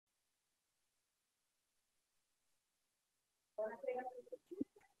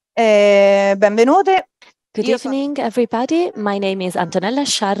Benvenute. Good evening, everybody. My name is Antonella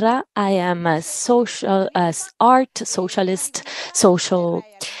Sciarra. I am a art socialist, social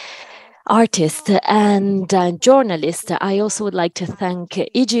artist and journalist. I also would like to thank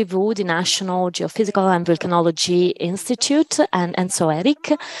IGV, the National Geophysical and Volcanology Institute, and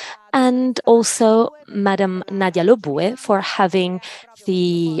ENSO-ERIC, and also Madam Nadia Lobue for having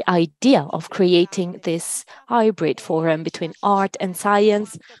the idea of creating this hybrid forum between art and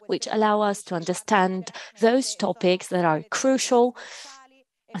science, which allow us to understand those topics that are crucial.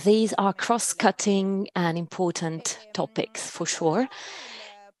 These are cross-cutting and important topics for sure.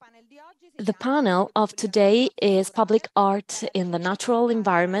 The panel of today is public art in the natural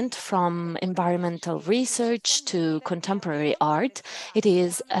environment, from environmental research to contemporary art. It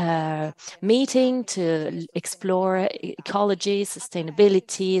is a meeting to explore ecology,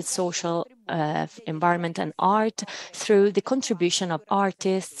 sustainability, social environment and art through the contribution of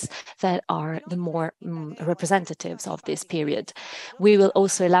artists that are the more representatives of this period. We will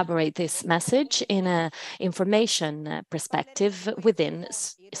also elaborate this message in an information perspective within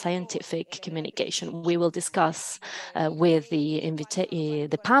scientific communication. We will discuss with the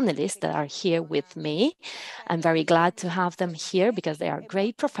panelists that are here with me. I'm very glad to have them here because they are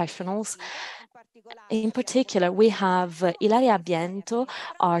great professionals. In particular, we have Ilaria Abbiento,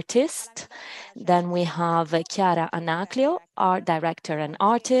 artist. Then we have Chiara Anaclìo, art director and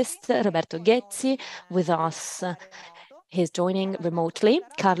artist. Roberto Ghezzi with us. He's joining remotely.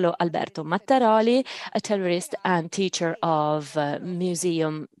 Carlalberto Mattaroli, Atelierist and teacher of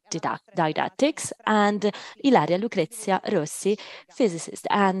museum didactics, and Ilaria Lucrezia Rossi, physicist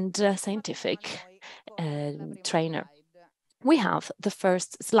and scientific trainer. We have the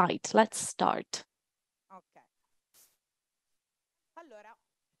first slide. Let's start.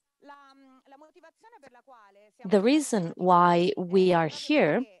 The reason why we are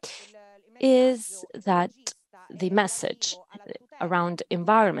here is that the message around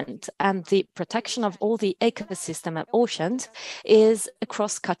environment and the protection of all the ecosystem of oceans is a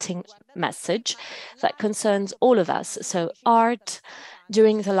cross-cutting message that concerns all of us. So art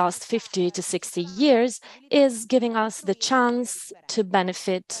during the last 50 to 60 years is giving us the chance to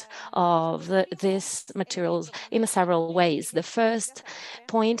benefit of these materials in several ways. The first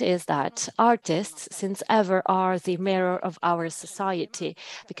point is that artists, since ever, are the mirror of our society,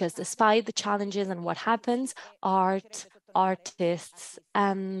 because despite the challenges and what happens, artists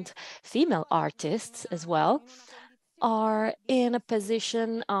and female artists as well are in a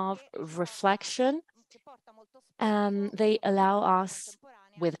position of reflection, and they allow us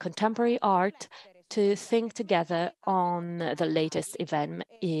with contemporary art to think together on the latest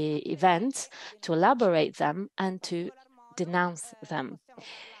events, to elaborate them and to denounce them.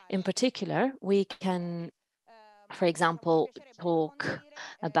 In particular, we can, for example, talk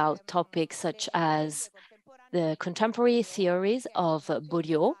about topics such as the contemporary theories of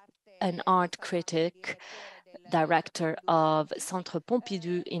Bourdieu, an art critic, director of Centre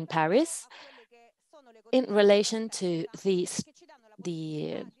Pompidou in Paris, in relation to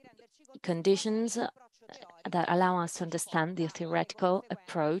the conditions that allow us to understand the theoretical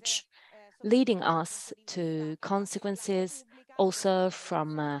approach, leading us to consequences also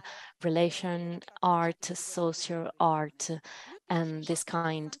from relation art, social art, and this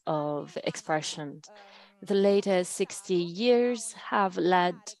kind of expression. The latest 60 years have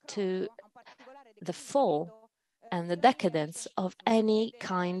led to the fall and the decadence of any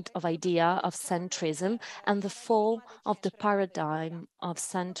kind of idea of centrism and the fall of the paradigm of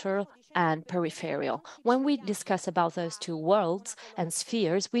central and peripheral. When we discuss about those two worlds and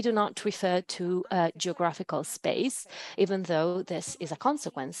spheres, we do not refer to a geographical space, even though this is a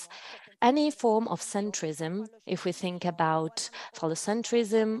consequence. Any form of centrism, if we think about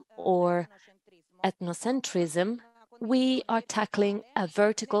phallocentrism or ethnocentrism, we are tackling a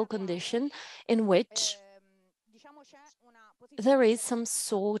vertical condition in which there is some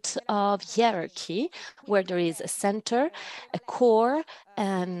sort of hierarchy where there is a center, a core,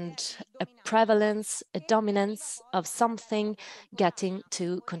 and a prevalence, a dominance of something getting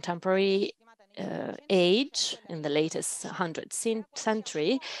to contemporary age in the latest 100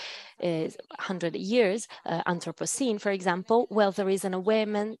 years, Anthropocene, for example, well, there is an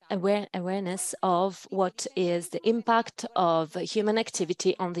awareness of what is the impact of human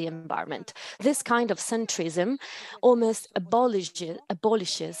activity on the environment. This kind of centrism almost abolishes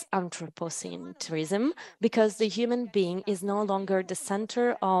anthropocentrism because the human being is no longer the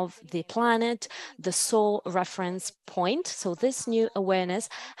center of the planet, the sole reference point. So this new awareness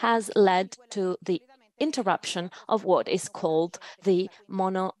has led to the interruption of what is called the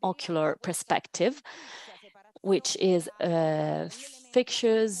monocular perspective, which is a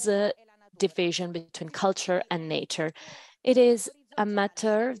fictitious division between culture and nature. It is a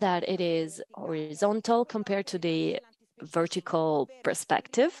matter that it is horizontal compared to the vertical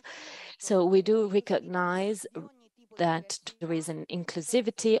perspective. So we do recognize that there is an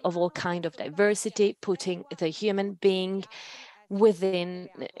inclusivity of all kind of diversity, putting the human being within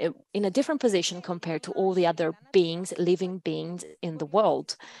in a different position compared to all the other beings, living beings in the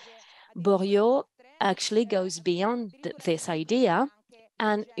world. Bourdieu actually goes beyond this idea,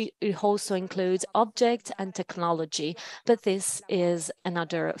 and it also includes objects and technology, but this is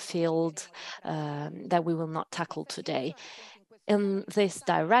another field that we will not tackle today. In this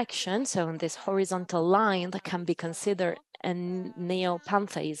direction, so in this horizontal line that can be considered a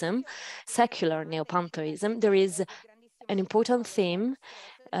neo-pantheism, secular neo-pantheism, there is an important theme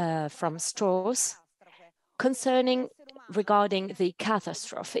from Strauss concerning regarding the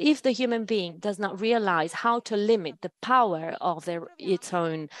catastrophe. If the human being does not realize how to limit the power of its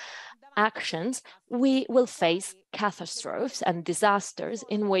own actions, we will face catastrophes and disasters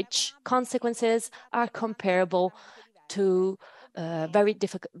in which consequences are comparable to very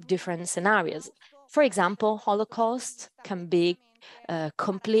different scenarios. For example, Holocaust can be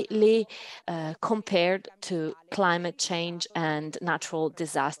completely compared to climate change and natural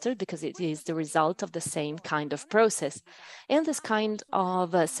disaster because it is the result of the same kind of process. And this kind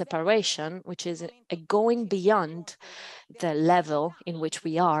of separation, which is going beyond the level in which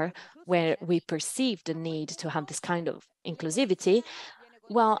we are, where we perceive the need to have this kind of inclusivity,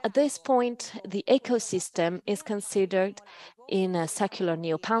 well, at this point, the ecosystem is considered in a secular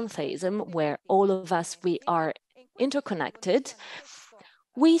neo-pantheism where all of us, we are interconnected.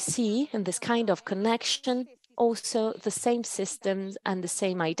 We see in this kind of connection also the same systems and the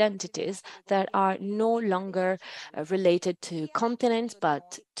same identities that are no longer related to continents,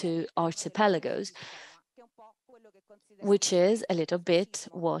 but to archipelagos, which is a little bit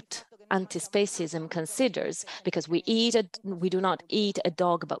what antispacism considers, because we do not eat a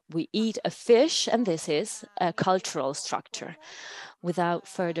dog, but we eat a fish, and this is a cultural structure. Without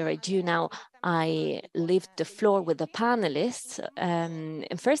further ado, now I leave the floor with the panelists. And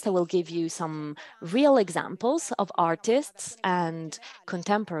first, I will give you some real examples of artists and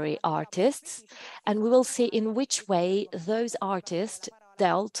contemporary artists, and we will see in which way those artists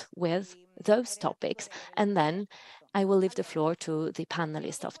dealt with those topics. And then I will leave the floor to the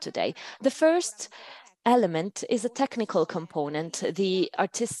panelists of today. The first element is a technical component. The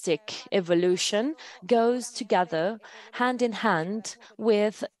artistic evolution goes together hand in hand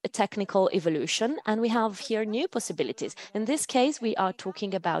with a technical evolution, and we have here new possibilities. In this case, we are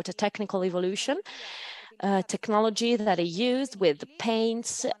talking about a technical evolution, technology that are used with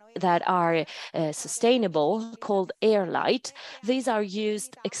paints that are sustainable, called air light. These are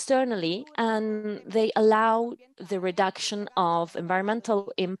used externally and they allow the reduction of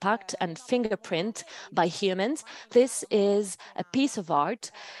environmental impact and fingerprint by humans. This is a piece of art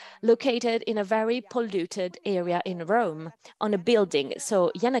located in a very polluted area in Rome on a building.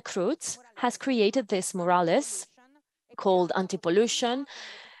 So Jana Cruz has created this murales called Anti-Pollution.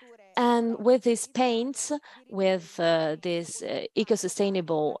 And with these paints, with these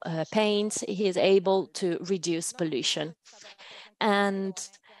eco-sustainable paints, he is able to reduce pollution. And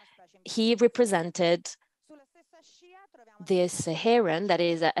he represented this heron that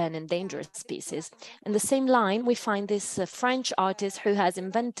is an endangered species. In the same line, we find this French artist who has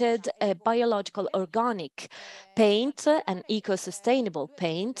invented a biological organic paint, an eco-sustainable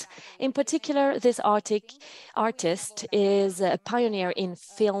paint. In particular, this artist is a pioneer in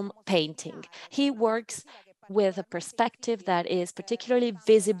film painting. He works with a perspective that is particularly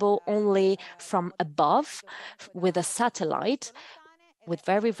visible only from above with a satellite, with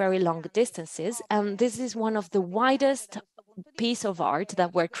very, very long distances. And this is one of the widest piece of art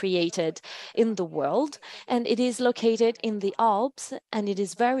that were created in the world. And it is located in the Alps, and it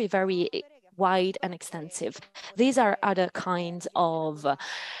is very, very wide and extensive. These are other kinds of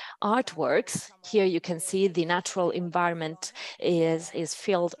artworks. Here you can see the natural environment is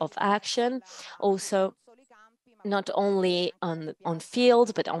field of action. Also, not only on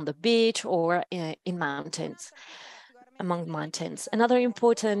fields, but on the beach or in mountains. Among mountains. Another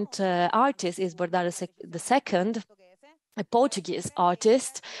important artist is Bordalo II, a Portuguese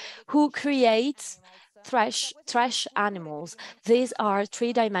artist who creates trash animals. These are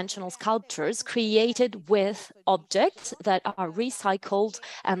three-dimensional sculptures created with objects that are recycled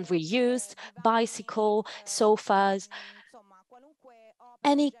and reused, bicycle, sofas,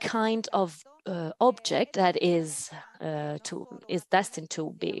 any kind of object that is destined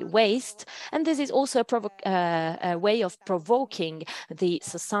to be waste, and this is also a way of provoking the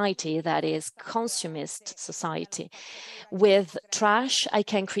society that is consumist society. With trash, I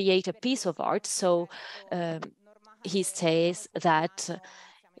can create a piece of art. So he says that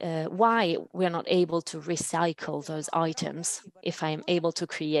why we're not able to recycle those items if I'm able to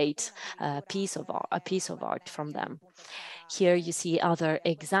create a piece of art from them. Here you see other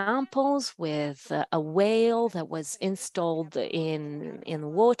examples with a whale that was installed in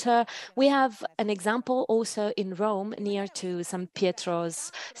water. We have an example also in Rome near to San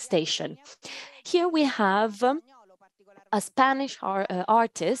Pietro's station. Here we have a Spanish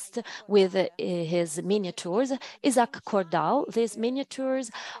artist with his miniatures, Isaac Cordal. These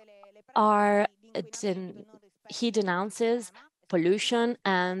miniatures are, he denounces pollution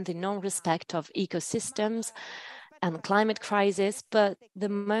and the non-respect of ecosystems and climate crisis. But the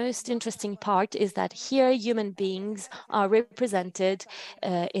most interesting part is that here human beings are represented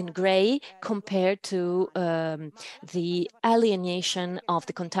in gray compared to the alienation of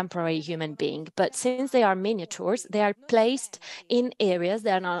the contemporary human being. But since they are miniatures, they are placed in areas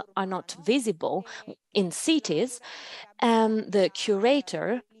that are not visible in cities, and the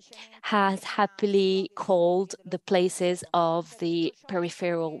curator has happily called the places of the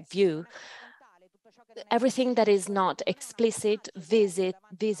peripheral view. Everything that is not explicit,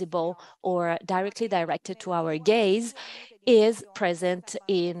 visible, or directly directed to our gaze is present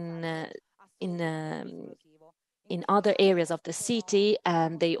in other areas of the city,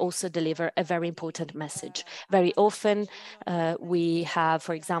 and they also deliver a very important message. Very often we have,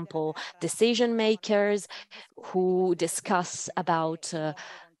 for example, decision makers who discuss about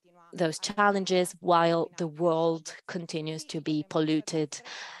those challenges while the world continues to be polluted.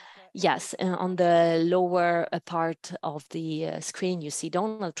 Yes, on the lower part of the screen, you see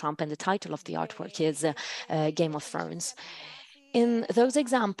Donald Trump, and the title of the artwork is Game of Thrones. In those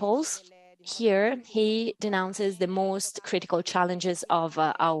examples, here he denounces the most critical challenges of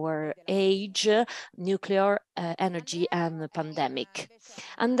our age: nuclear energy and the pandemic.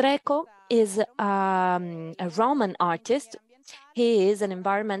 Andreco is a Roman artist. He is an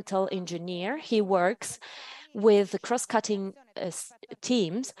environmental engineer. He works with cross-cutting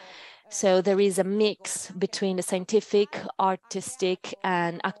teams. So there is a mix between the scientific, artistic,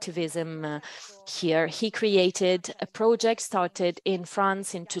 and activism here. He created a project started in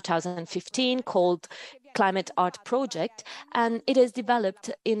France in 2015 called Climate Art Project, and it is developed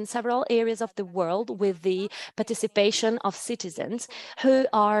in several areas of the world with the participation of citizens who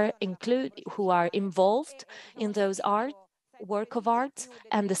are involved in those work of art.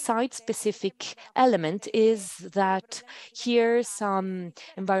 And the site-specific element is that here some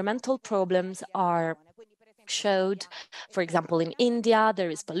environmental problems are showed. For example, in India,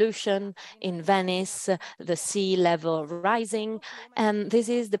 there is pollution. In Venice, the sea level rising. And this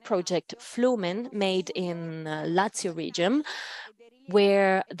is the project Flumen, made in Lazio region,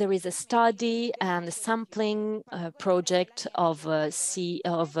 where there is a study and a sampling project of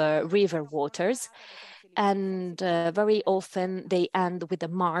river waters. And very often they end with a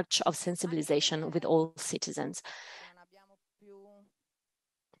march of sensibilization with all citizens.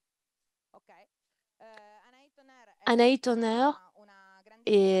 Anaïs Tonnerre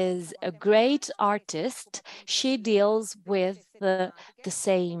is a great artist. She deals with the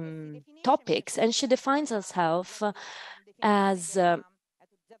same topics, and she defines herself as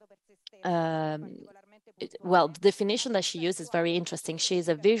well, the definition that she uses is very interesting. She is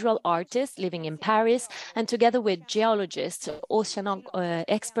a visual artist living in Paris, and together with geologists,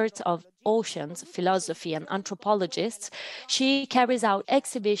 experts of oceans, philosophy, and anthropologists, she carries out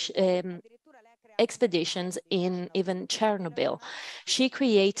expeditions in even Chernobyl. She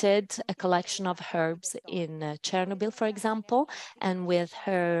created a collection of herbs in Chernobyl, for example, and with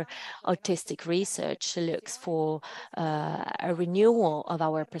her artistic research, she looks for a renewal of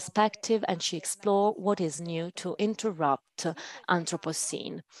our perspective, and she explores what is new to interrupt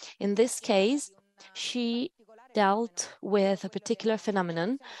Anthropocene. In this case, she dealt with a particular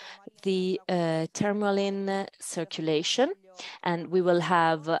phenomenon, the tourmaline circulation, and we will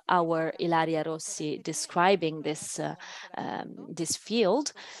have our Ilaria Rossi describing this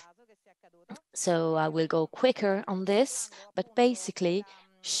field. So I will go quicker on this, but basically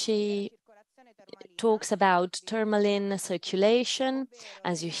she talks about tourmaline circulation,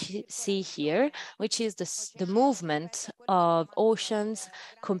 as you see here, which is the movement of oceans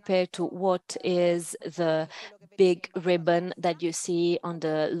compared to what is the big ribbon that you see on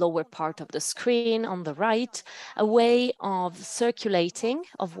the lower part of the screen on the right, a way of circulating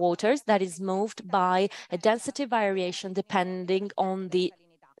of waters that is moved by a density variation depending on the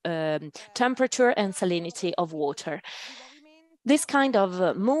temperature and salinity of water. This kind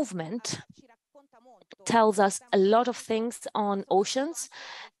of movement tells us a lot of things on oceans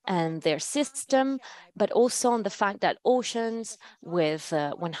and their system, but also on the fact that oceans with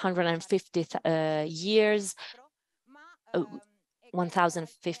 150 years,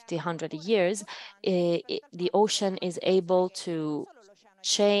 1,500 years, the ocean is able to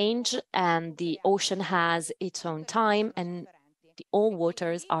change, and the ocean has its own time, and all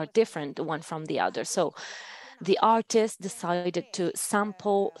waters are different one from the other. So the artist decided to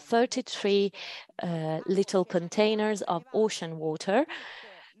sample 33 little containers of ocean water,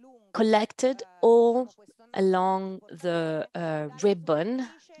 collected all along the ribbon,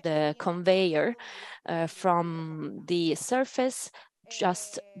 the conveyor, from the surface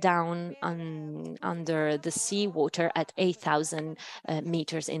just down under the seawater at 8,000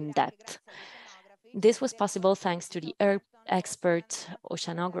 meters in depth. This was possible thanks to the expert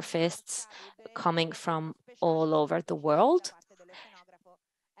oceanographists coming from all over the world,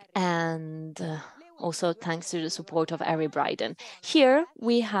 and also thanks to the support of Harry Bryden. Here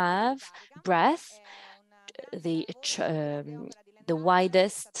we have Breath, the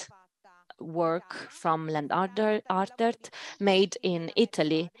widest work from land art made in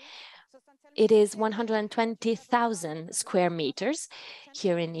Italy. It is 120,000 square meters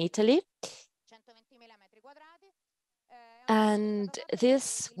here in Italy. And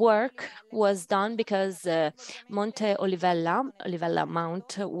this work was done because Monte Olivella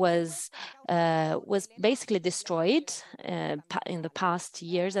Mount was basically destroyed in the past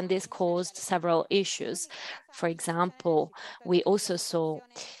years, and this caused several issues. For example, we also saw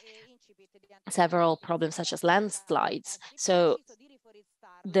several problems such as landslides. So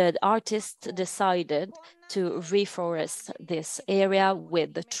the artist decided to reforest this area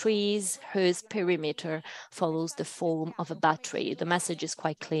with the trees whose perimeter follows the form of a battery. The message is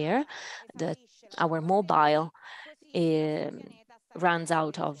quite clear that our mobile runs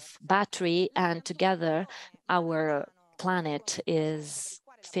out of battery, and together our planet is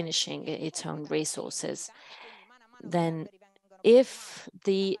finishing its own resources. Then if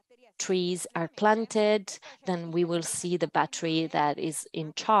the trees are planted, then we will see the battery that is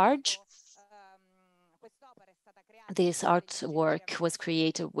in charge. This artwork was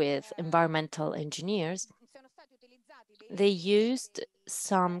created with environmental engineers. They used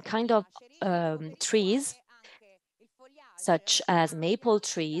some kind of trees, such as maple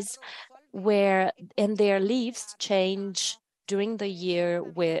trees, and their leaves change during the year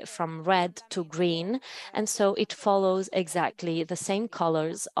from red to green, and so it follows exactly the same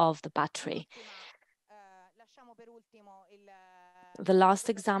colors of the battery. The last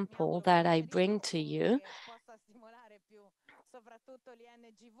example that I bring to you,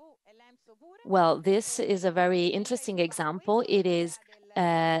 well, this is a very interesting example. It is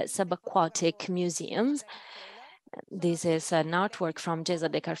subaquatic museums. This is an artwork from Gesa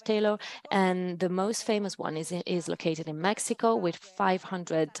de Cartelo, and the most famous one is located in Mexico with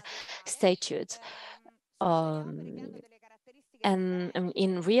 500 statues. And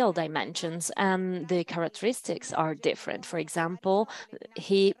in real dimensions, and the characteristics are different. For example,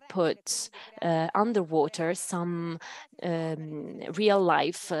 he puts underwater some real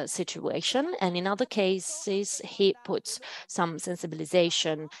life situation, and in other cases he puts some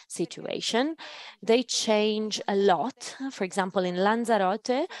sensibilization situation. They change a lot. For example, in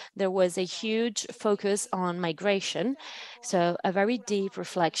Lanzarote there was a huge focus on migration, so a very deep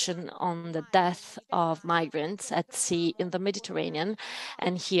reflection on the death of migrants at sea in the Mediterranean.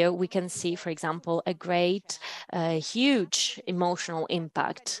 And here we can see, for example, a great, huge emotional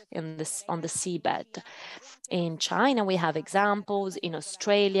impact on the seabed. In China, we have examples. In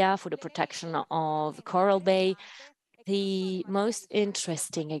Australia, for the protection of Coral Bay. The most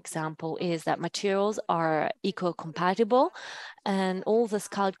interesting example is that materials are eco-compatible, and all the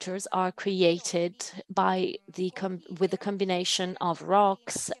sculptures are created with the combination of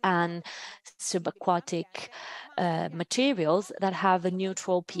rocks and subaquatic materials that have a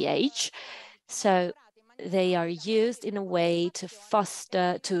neutral pH. So they are used in a way to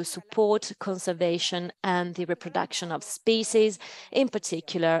to support conservation and the reproduction of species, in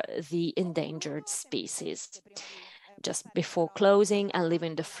particular the endangered species. Just before closing and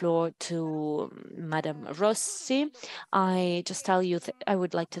leaving the floor to Madam Rossi, I just tell you that I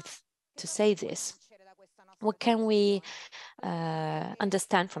would like to say this. What can we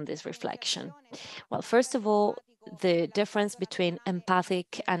understand from this reflection? Well, first of all, the difference between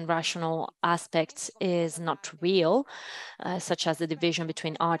empathic and rational aspects is not real, such as the division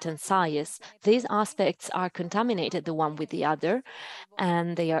between art and science. These aspects are contaminated the one with the other,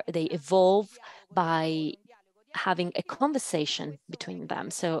 and they evolve by having a conversation between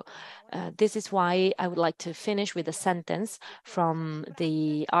them. So this is why I would like to finish with a sentence from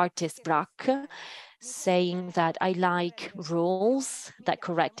the artist Braque, saying that I like rules that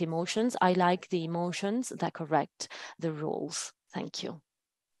correct emotions. I like the emotions that correct the rules. Thank you.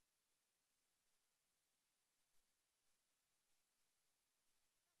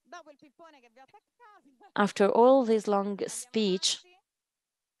 After all this long speech,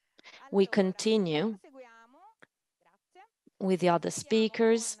 we continue with the other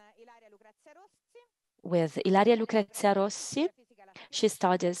speakers, with Ilaria Lucrezia Rossi. She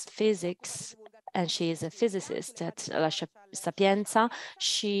studies physics and she is a physicist at La Sapienza.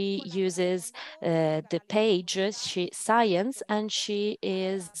 She uses the page science, and she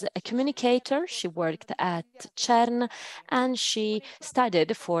is a communicator. She worked at CERN and she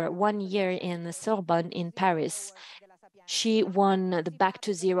studied for 1 year in Sorbonne in Paris. She won the Back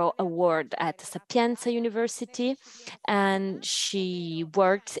to Zero award at Sapienza University, and she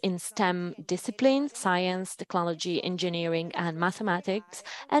works in STEM disciplines, science, technology, engineering, and mathematics,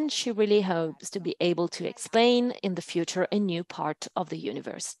 and she really hopes to be able to explain in the future a new part of the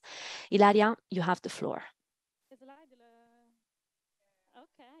universe. Ilaria, you have the floor.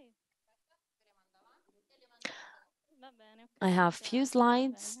 I have few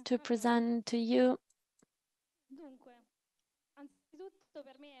slides to present to you.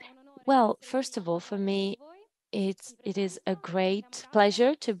 Well, first of all, for me, it is a great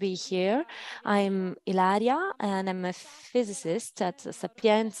pleasure to be here. I'm Ilaria and I'm a physicist at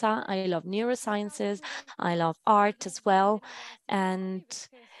Sapienza. I love neurosciences. I love art as well. And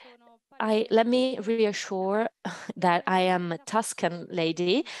let me reassure that I am a Tuscan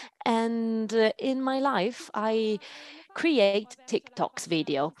lady, and in my life I create TikToks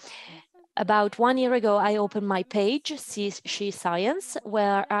video. About 1 year ago, I opened my page, She Science,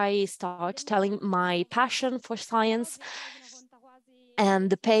 where I start telling my passion for science. And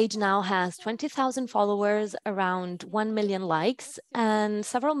the page now has 20,000 followers, around 1 million likes, and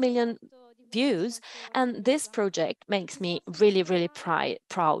several million views. And this project makes me really, really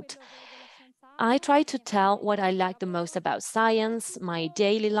proud. I try to tell what I like the most about science, my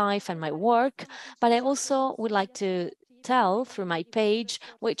daily life and my work, but I also would like to tell through my page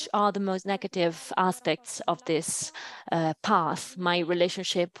which are the most negative aspects of this path, my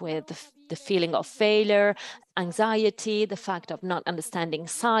relationship with the feeling of failure, anxiety, the fact of not understanding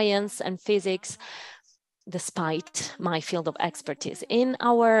science and physics, despite my field of expertise. In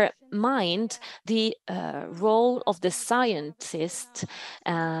our mind, the role of the scientist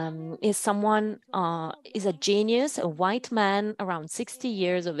is someone, is a genius, a white man around 60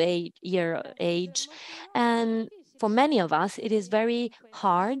 years of age. And for many of us, it is very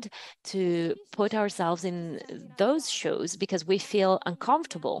hard to put ourselves in those shoes because we feel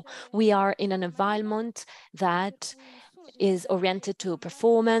uncomfortable. We are in an environment that is oriented to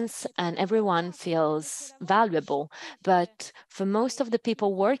performance and everyone feels valuable. But for most of the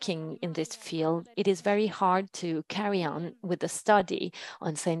people working in this field, it is very hard to carry on with the study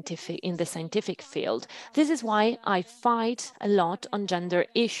in the scientific field. This is why I fight a lot on gender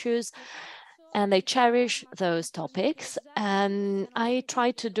issues, and I cherish those topics. And I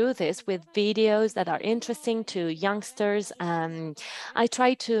try to do this with videos that are interesting to youngsters. I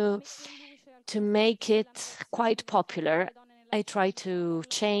try to make it quite popular. I try to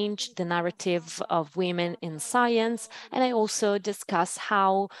change the narrative of women in science, and I also discuss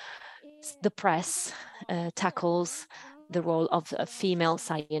how the press tackles the role of female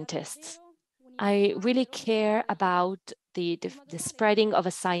scientists. I really care about the spreading of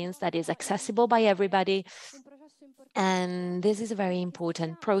a science that is accessible by everybody. And this is a very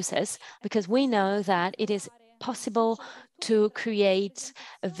important process because we know that it is possible to create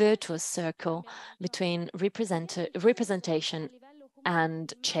a virtuous circle between representation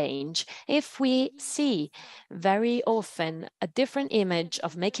and change. If we see very often a different image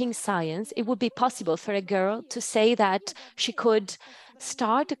of making science, it would be possible for a girl to say that she could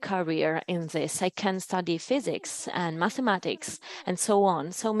start a career in this. I can study physics and mathematics and so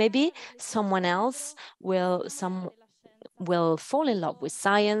on. So maybe someone else will fall in love with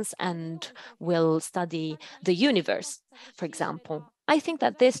science and will study the universe, for example. I think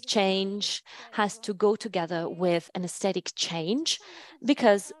that this change has to go together with an aesthetic change,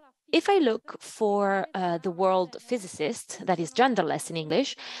 because if I look for the world physicist, that is genderless in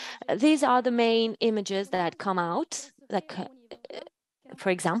English, these are the main images that come out. Like, for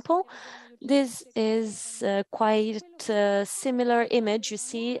example, this is quite a similar image. You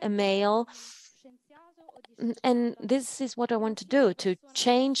see a male And this is what I want to do, to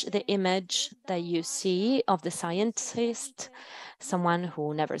change the image that you see of the scientist, someone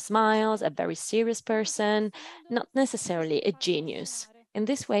who never smiles, a very serious person, not necessarily a genius. In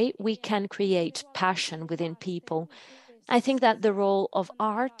this way, we can create passion within people. I think that the role of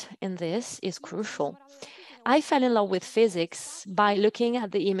art in this is crucial. I fell in love with physics by looking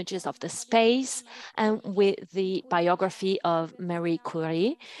at the images of the space and with the biography of Marie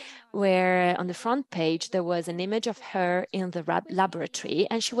Curie, where on the front page there was an image of her in the laboratory,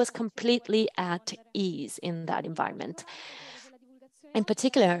 and she was completely at ease in that environment. In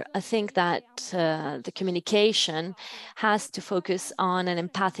particular, I think that the communication has to focus on an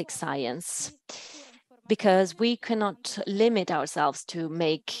empathic science, because we cannot limit ourselves to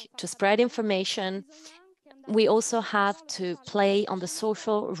spread information. We also have to play on the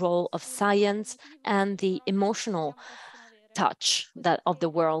social role of science and the emotional touch that of the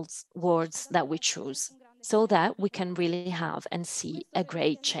words that we choose, so that we can really have and see a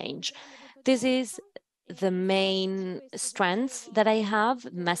great change. This is the main strengths that I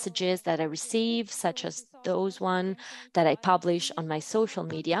have, messages that I receive, such as those one that I publish on my social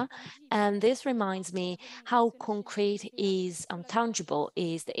media. And this reminds me how concrete is and tangible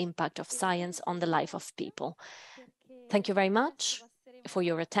is the impact of science on the life of people. Thank you very much for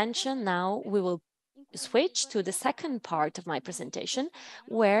your attention. Now we will switch to the second part of my presentation,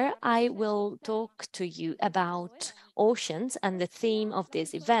 where I will talk to you about oceans and the theme of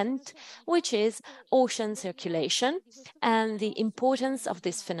this event, which is ocean circulation and the importance of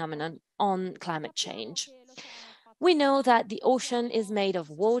this phenomenon on climate change. We know that the ocean is made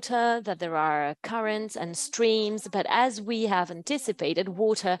of water, that there are currents and streams, but as we have anticipated,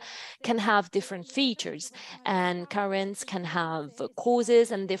 water can have different features, and currents can have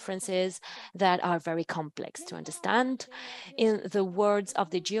causes and differences that are very complex to understand. In the words of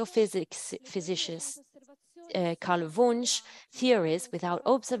the geophysics physicist Carl Wunsch, theories without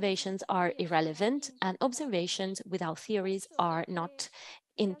observations are irrelevant, and observations without theories are not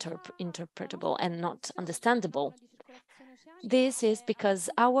interpretable and not understandable. This is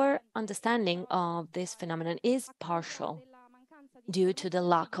because our understanding of this phenomenon is partial due to the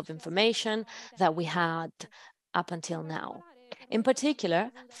lack of information that we had up until now. In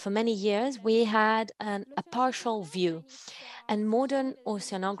particular, for many years, we had a partial view, and modern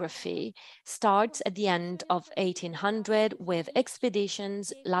oceanography starts at the end of 1800 with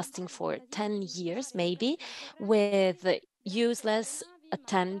expeditions lasting for 10 years, maybe, with useless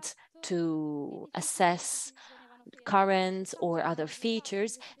attempts to assess currents or other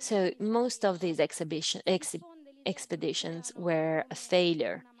features. So most of these expeditions were a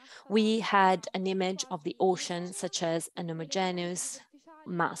failure. We had an image of the ocean such as an homogeneous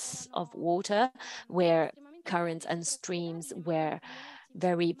mass of water where currents and streams were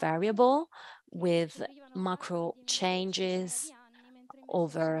very variable with macro changes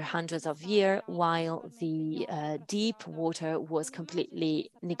over hundreds of years, while the deep water was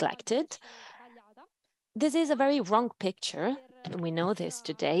completely neglected. This is a very wrong picture, and we know this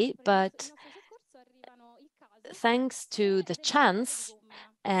today, but thanks to the chance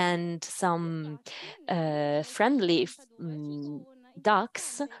and some friendly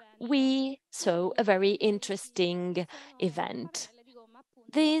ducks, we saw a very interesting event.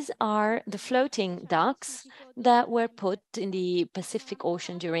 These are the floating ducks that were put in the Pacific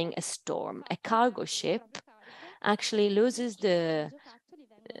Ocean during a storm. A cargo ship actually loses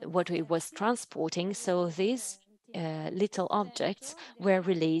what it was transporting, so these little objects were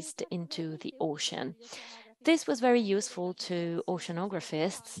released into the ocean. This was very useful to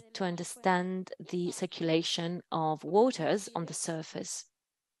oceanographists to understand the circulation of waters on the surface.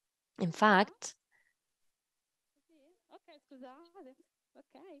 In fact,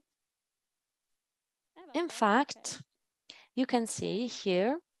 you can see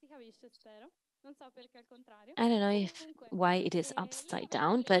here, I don't know why it is upside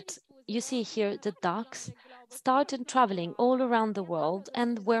down, but you see here the ducks started traveling all around the world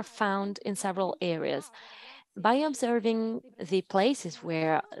and were found in several areas. By observing the places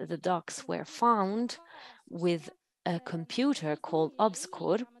where the ducks were found with a computer called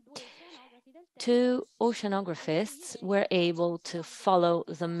Obscur, two oceanographists were able to follow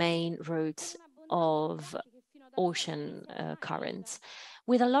the main routes of ocean currents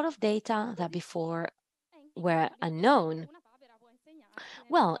with a lot of data that before were unknown.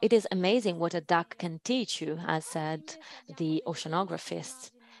 Well, it is amazing what a duck can teach you, as said the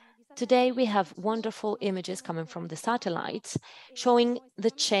oceanographist. Today, we have wonderful images coming from the satellites showing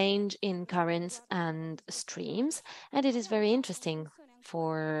the change in currents and streams, and it is very interesting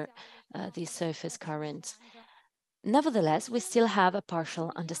for these surface currents. Nevertheless, we still have a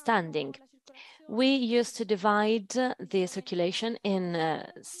partial understanding. We used to divide the circulation in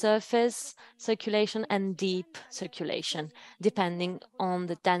surface circulation and deep circulation, depending on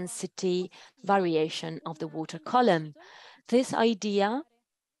the density variation of the water column. This idea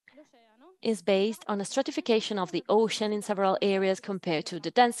is based on a stratification of the ocean in several areas compared to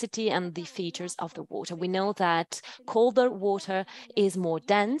the density and the features of the water. We know that colder water is more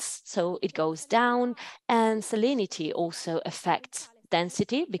dense, so it goes down, and salinity also affects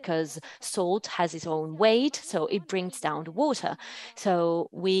density because salt has its own weight, so it brings down the water. So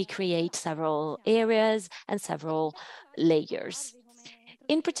we create several areas and several layers.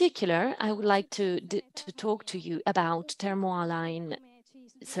 In particular, I would like to talk to you about thermohaline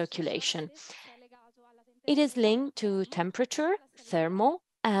circulation. It is linked to temperature, thermal,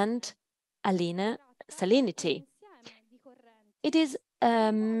 and aline salinity. It is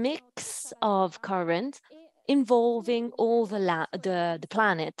a mix of currents involving all the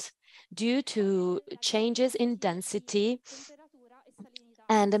planet due to changes in density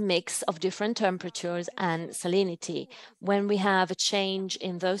and a mix of different temperatures and salinity. When we have a change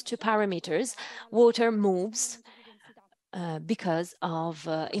in those two parameters, water moves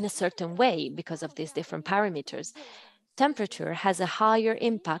in a certain way, because of these different parameters. Temperature has a higher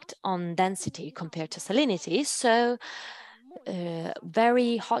impact on density compared to salinity, so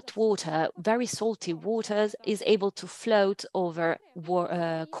very hot water, very salty water is able to float over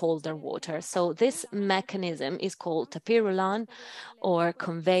colder water. So this mechanism is called tapirulon, or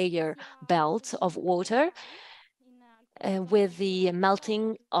conveyor belt of water. With the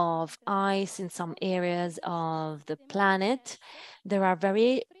melting of ice in some areas of the planet, there are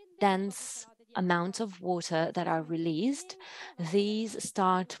very dense amounts of water that are released. These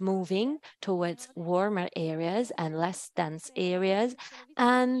start moving towards warmer areas and less dense areas,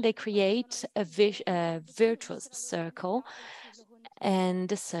 and they create a virtuous circle, and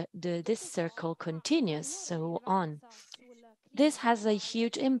this circle continues so on. This has a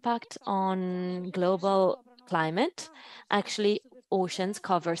huge impact on global climate. Actually, oceans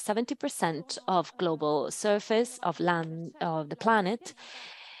cover 70% of global surface of land of the planet.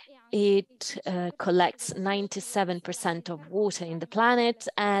 It collects 97% of water in the planet,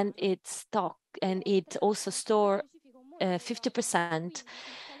 and it also store 50%.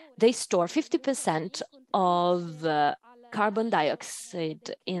 They store 50% of carbon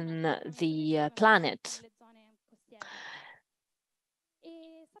dioxide in the planet.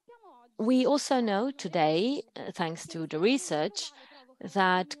 We also know today, thanks to the research,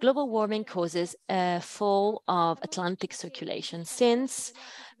 that global warming causes a fall of Atlantic circulation, since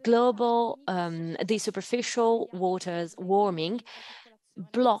the superficial waters warming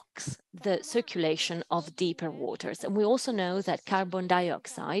blocks the circulation of deeper waters. And we also know that carbon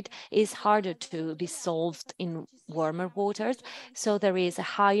dioxide is harder to be dissolved in warmer waters, so there is a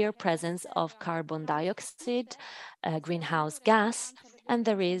higher presence of carbon dioxide, greenhouse gas, and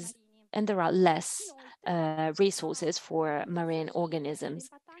there are less resources for marine organisms.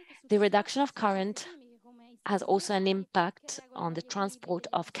 The reduction of current has also an impact on the transport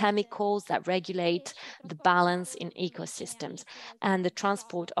of chemicals that regulate the balance in ecosystems. And the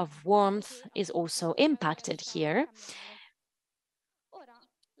transport of warmth is also impacted here.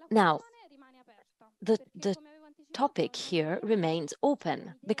 Now, the topic here remains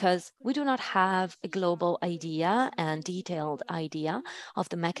open because we do not have a global idea and detailed idea of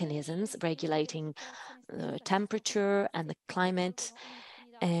the mechanisms regulating temperature and the climate.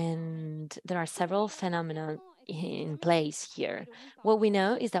 And there are several phenomena in place here. What we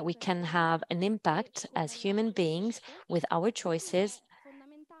know is that we can have an impact as human beings with our choices,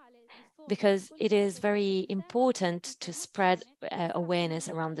 because it is very important to spread awareness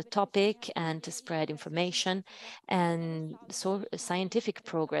around the topic and to spread information. And so scientific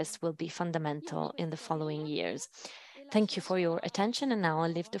progress will be fundamental in the following years. Thank you for your attention. And now I'll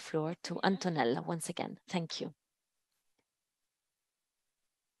leave the floor to Antonella once again. Thank you.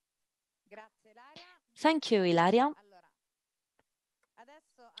 Thank you, Ilaria.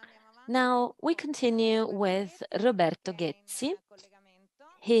 Now we continue with Roberto Ghezzi.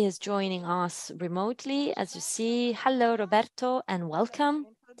 He is joining us remotely, as you see. Hello, Roberto, and welcome.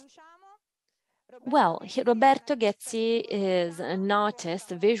 Well, Roberto Ghezzi is an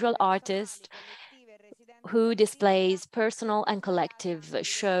artist, a visual artist, who displays personal and collective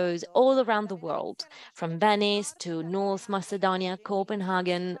shows all around the world, from Venice to North Macedonia,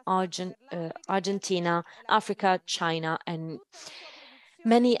 Copenhagen, Argentina, Africa, China, and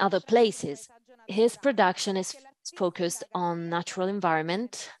many other places. His production is focused on natural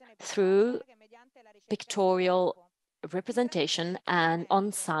environment through pictorial representation and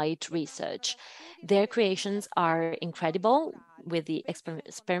on-site research. Their creations are incredible. with the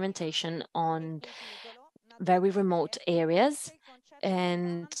experimentation on very remote areas.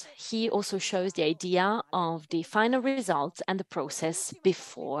 And he also shows the idea of the final results and the process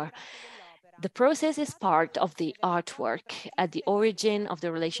before. The process is part of the artwork, at the origin of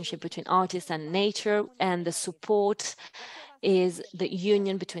the relationship between artist and nature, and the support is the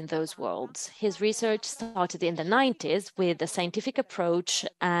union between those worlds. His research started in the 90s with a scientific approach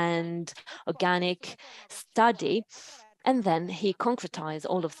and organic study, and then he concretized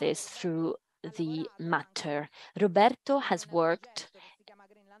all of this through the matter. Roberto has worked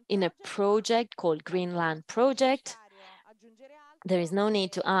in a project called Greenland Project. There is no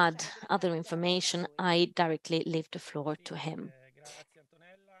need to add other information. I directly leave the floor to him.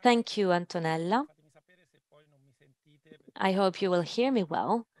 Thank you, Antonella. I hope you will hear me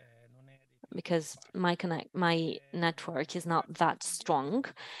well, because my network is not that strong.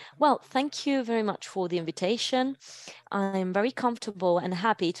 Well, thank you very much for the invitation. I'm very comfortable and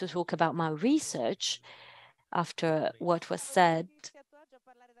happy to talk about my research after what was said.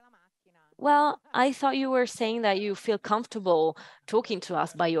 Well, I thought you were saying that you feel comfortable talking to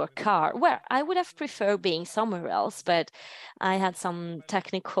us by your car. Well, I would have preferred being somewhere else, but I had some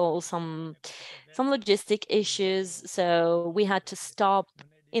technical, some logistic issues, so we had to stop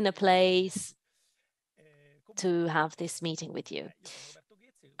in a place to have this meeting with you.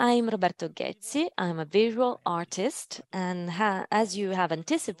 I'm Roberto Ghezzi. I'm a visual artist, and as you have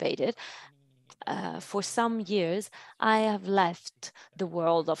anticipated, for some years, I have left the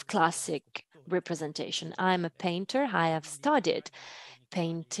world of classic representation. I'm a painter. I have studied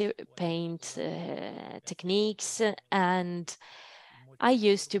paint techniques, and I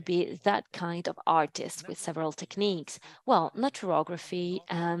used to be that kind of artist with several techniques. Well, naturography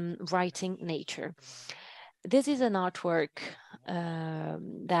and writing nature. This is an artwork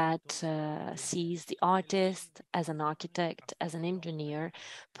that sees the artist as an architect, as an engineer,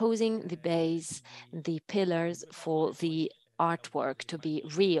 posing the base, the pillars for the artwork to be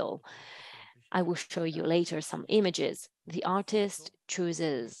real. I will show you later some images. The artist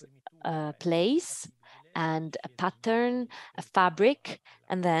chooses a place and a pattern, a fabric,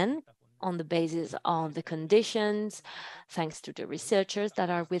 and then on the basis of the conditions, thanks to the researchers that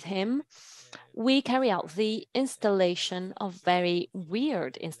are with him, we carry out the installation of very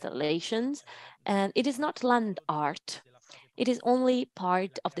weird installations, and it is not land art. It is only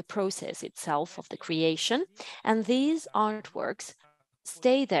part of the process itself of the creation, and these artworks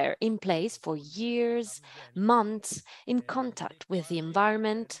stay there in place for years, months, in contact with the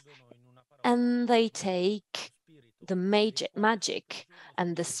environment, and they take the magic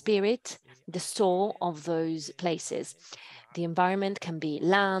and the spirit, the soul of those places. The environment can be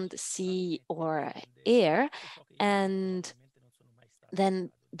land, sea, or air, and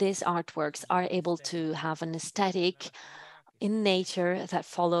then these artworks are able to have an aesthetic in nature that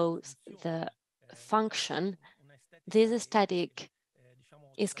follows the function. This aesthetic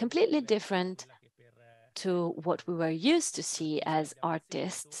is completely different to what we were used to see as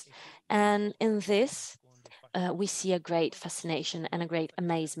artists, and in this we see a great fascination and a great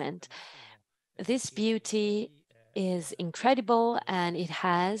amazement. This beauty is incredible, and it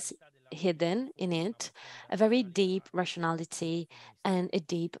has hidden in it a very deep rationality and a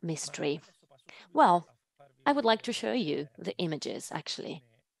deep mystery. Well, I would like to show you the images, actually.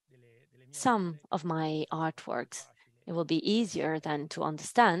 Some of my artworks. It will be easier then to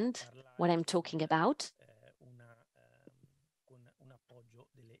understand what I'm talking about,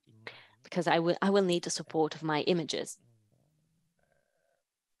 because I will need the support of my images.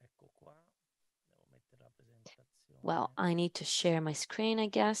 Well, I need to share my screen, I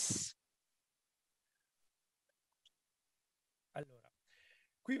guess.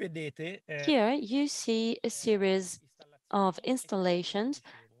 Here you see a series of installations.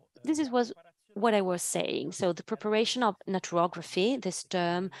 This is what I was saying. So the preparation of naturography, this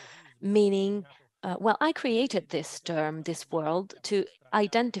term meaning, well, I created this term, this world, to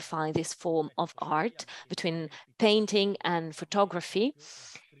identify this form of art between painting and photography.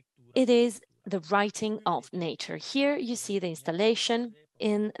 It is the writing of nature. Here you see the installation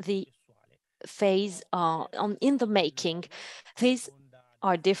in the phase in the making. These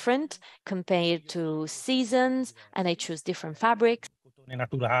are different compared to seasons, and I choose different fabrics.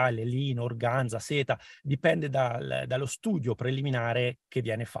 Naturale, lino, organza, seta, dipende dallo studio preliminare che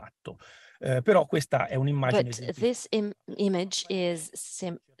viene fatto. Però questa è un'immagine. But this image is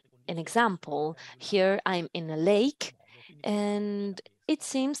an example. Here I'm in a lake, and it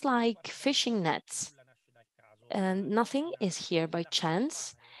seems like fishing nets. And nothing is here by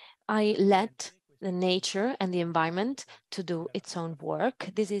chance. I let the nature and the environment to do its own work.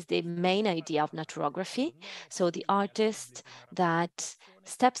 This is the main idea of naturography. So the artist that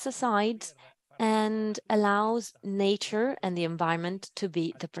steps aside and allows nature and the environment to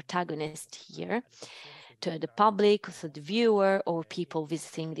be the protagonist here, to the public, to the viewer, or people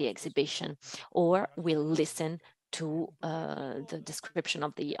visiting the exhibition, or will listen to the description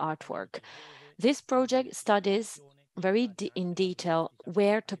of the artwork. This project studies very in detail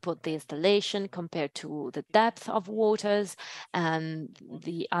where to put the installation compared to the depth of waters and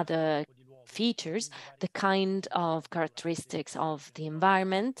the other features, the kind of characteristics of the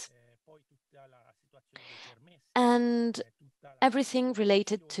environment, and everything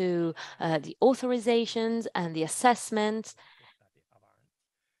related to the authorizations and the assessments.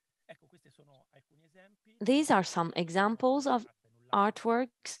 These are some examples of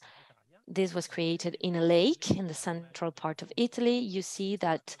artworks. This was created in a lake in the central part of Italy. You see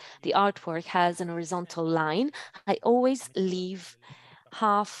that the artwork has an horizontal line. I always leave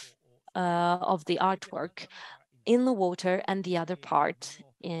half of the artwork in the water and the other part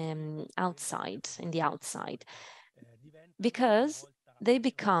outside, in the outside, because they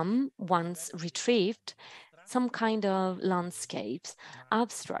become, once retrieved, some kind of landscapes,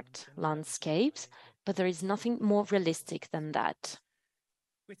 abstract landscapes, but there is nothing more realistic than that.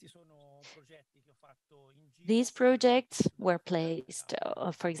 These projects were placed,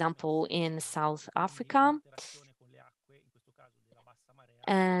 for example, in South Africa.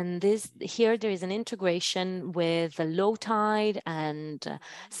 And here there is an integration with the low tide and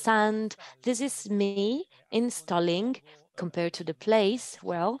sand. This is me installing, compared to the place.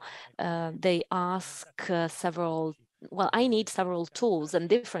 Well, they ask several, well, I need several tools and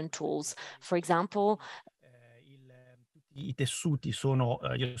different tools. For example, I tessuti sono,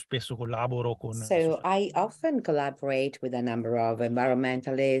 io spesso collaboro con... So I often collaborate with a number of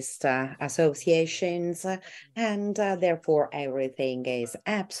environmentalist associations, and therefore everything is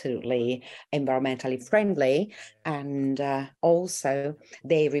absolutely environmentally friendly. And also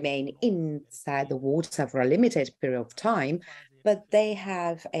they remain inside the water for a limited period of time, but they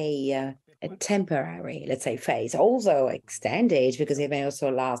have a temporary, let's say, phase, also extended because it may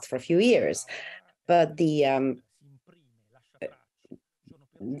also last for a few years. But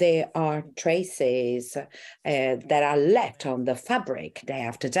there are traces that are left on the fabric day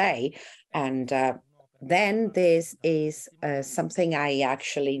after day. And then this is something I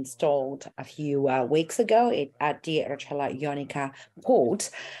actually installed a few weeks ago at the Ionica port.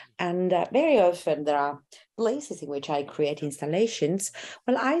 And very often there are places in which I create installations.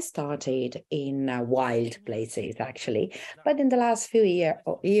 Well, I started in wild places, actually, but in the last few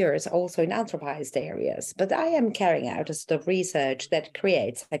years, also in anthropized areas. But I am carrying out a sort of research that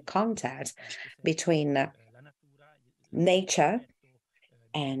creates a contact between nature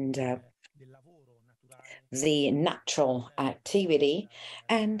and the natural activity,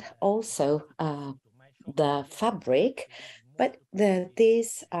 and also the fabric. But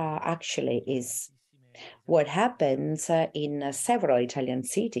this actually is what happens in several Italian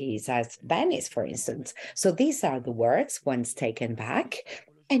cities, as Venice, for instance. So these are the works once taken back,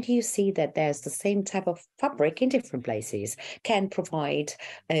 and you see that there's the same type of fabric in different places, can provide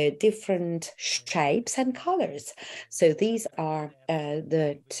different shapes and colors. So these are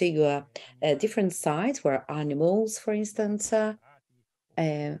the two different sites where animals, for instance,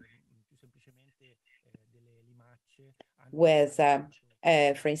 with,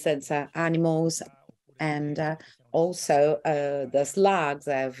 for instance, animals, and also the slugs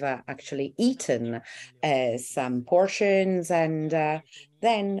have actually eaten some portions. And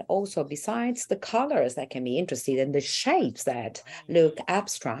then also, besides the colors that can be interesting and the shapes that look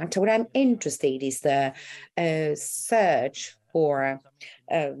abstract, what I'm interested is the search for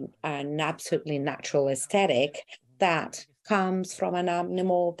an absolutely natural aesthetic that comes from an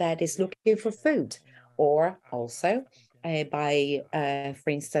animal that is looking for food, or also by, for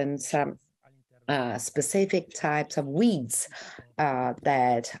instance, specific types of weeds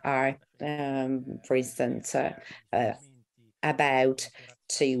that are, for instance, about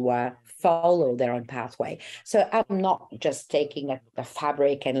to follow their own pathway. So I'm not just taking a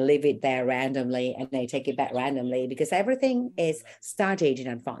fabric and leave it there randomly and they take it back randomly, because everything is studied in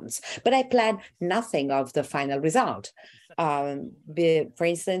advance. But I plan nothing of the final result. For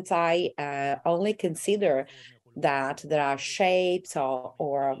instance, I only consider that there are shapes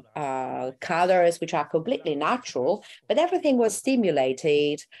or colors which are completely natural, but everything was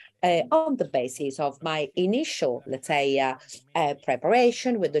stimulated on the basis of my initial, let's say,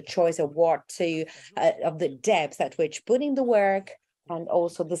 preparation, with the choice of what to, of the depth at which putting the work, and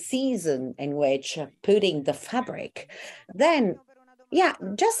also the season in which putting the fabric. Then, yeah,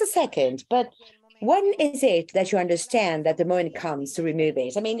 just a second, but when is it that you understand that the moment comes to remove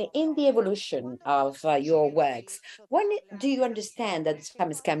it? I mean, in the evolution of your works, when do you understand that the time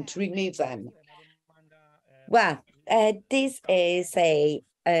has come to remove them? Well, this is a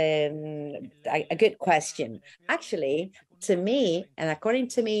good question. Actually, to me, and according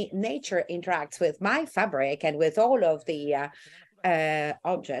to me, nature interacts with my fabric and with all of the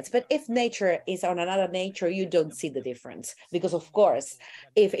objects. But if nature is on another nature, you don't see the difference. Because of course,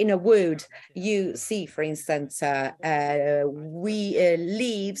 if in a wood you see, for instance, leaves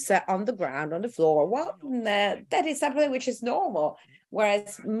on the ground, on the floor, well, that is something which is normal.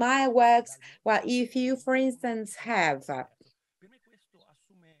 Whereas my works, well, if you, for instance, have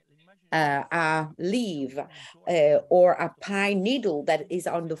a leaf or a pine needle that is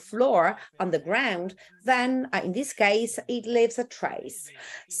on the floor, on the ground, then in this case, it leaves a trace.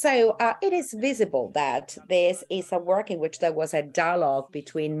 So it is visible that this is a work in which there was a dialogue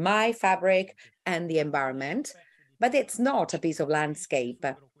between my fabric and the environment, but it's not a piece of landscape.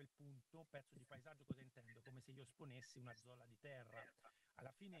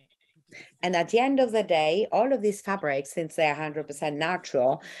 And at the end of the day, all of these fabrics, since they're 100%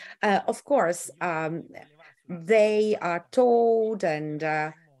 natural, of course, they are told, and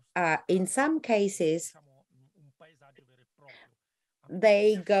in some cases,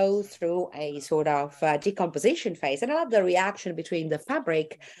 they go through a sort of decomposition phase. And I love the reaction between the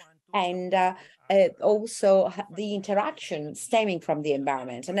fabric and also the interaction stemming from the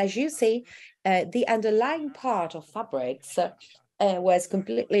environment. And as you see, the underlying part of fabrics was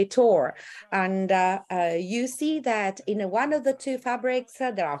completely torn. And you see that in one of the two fabrics,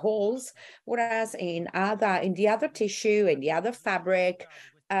 there are holes, whereas in the other tissue, in the other fabric,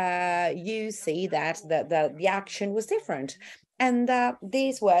 you see that the action was different. And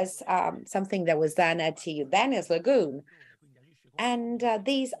this was something that was done at the Venice Lagoon. And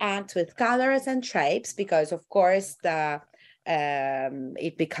these act with colors and shapes because, of course,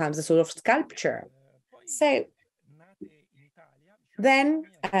 it becomes a sort of sculpture. So then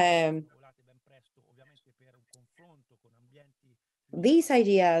these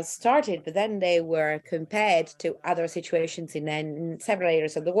ideas started, but then they were compared to other situations in several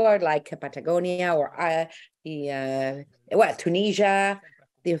areas of the world, like Patagonia or Tunisia,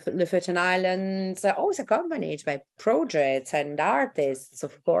 the Lofoten Islands, also accompanied by projects and artists,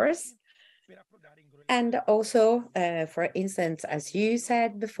 of course. And also, for instance, as you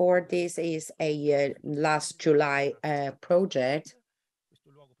said before, this is a last July project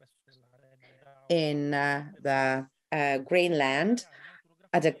in the Greenland,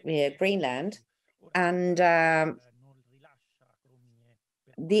 Greenland, and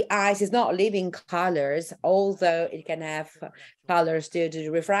the ice is not leaving colors, although it can have colors due to the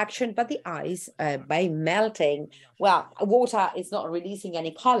refraction, but the ice, by melting, well, water is not releasing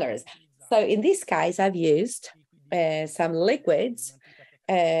any colors. So in this case, I've used some liquids,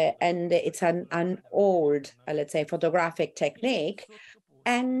 and it's an old, let's say, photographic technique.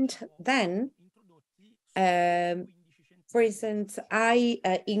 And then, for instance, I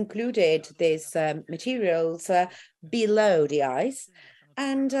included these materials below the ice.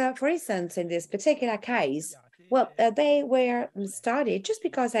 And for instance, in this particular case, well, they were studied just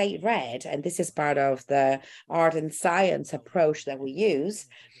because I read, and this is part of the art and science approach that we use,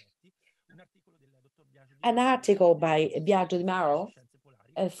 an article by Biagio Di Mauro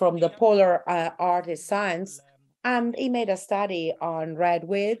from the Polar Art and Science, and he made a study on red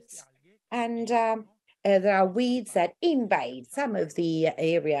weeds, and there are weeds that invade some of the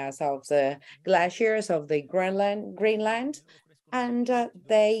areas of the glaciers of the Greenland, and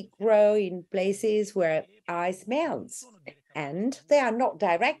they grow in places where ice melts. And they are not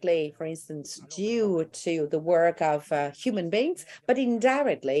directly, for instance, due to the work of human beings, but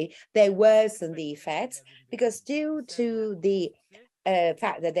indirectly they worsen the effects because due to the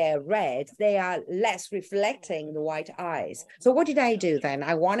fact that they're red, they are less reflecting the white ice. So what did I do then?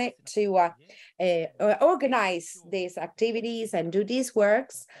 I wanted to organize these activities and do these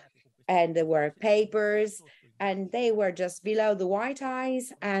works, and there were papers, and they were just below the white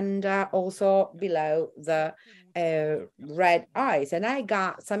ice and also below the red ice. And I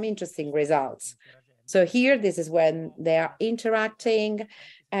got some interesting results. So here, this is when they are interacting,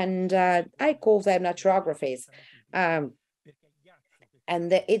 and I call them naturographies. And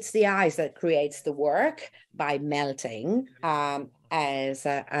it's the ice that creates the work by melting, as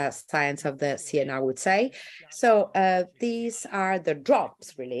a science of the sea, I would say. So these are the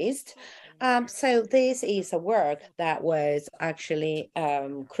drops released. So this is a work that was actually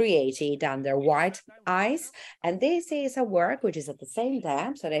created under white ice. And this is a work which is at the same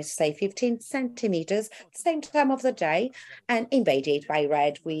time, so let's say 15 centimeters, same time of the day, and invaded by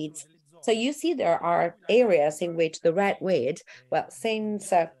red weeds. So you see there are areas in which the red weed, well, since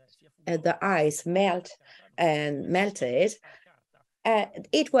the ice melted, it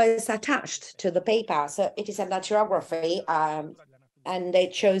was attached to the paper. So it is a naturography, and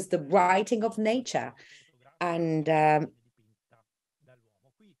it shows the writing of nature. And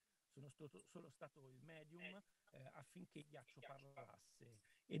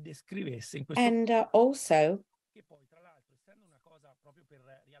also,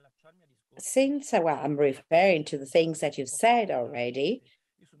 since well, I'm referring to the things that you've said already,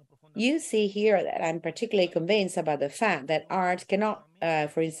 you see here that I'm particularly convinced about the fact that art cannot,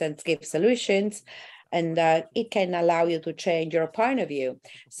 for instance, give solutions, and it can allow you to change your point of view.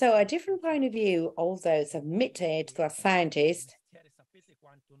 So a different point of view, although submitted to a scientist,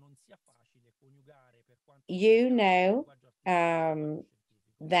 you know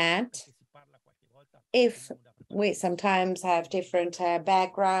that if we sometimes have different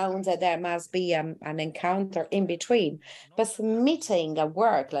backgrounds, that there must be an encounter in between. But submitting a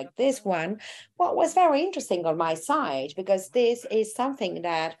work like this one, what was very interesting on my side, because this is something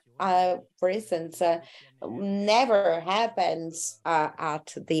that, for instance, never happens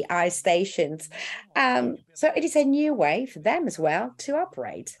at the ice stations. So it is a new way for them as well to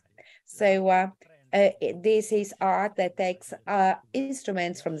operate. So this is art that takes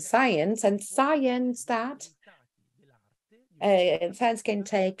instruments from science, and science that science can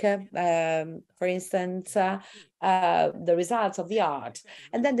take, for instance, the results of the art.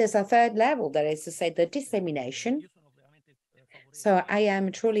 And then there's a third level, that is to say, the dissemination. So I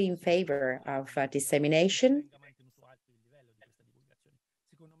am truly in favor of dissemination.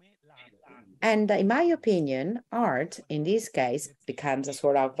 And in my opinion, art, in this case, becomes a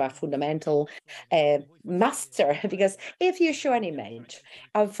sort of a fundamental master, because if you show an image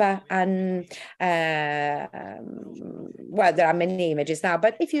of well, there are many images now,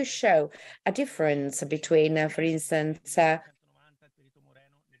 but if you show a difference between, for instance,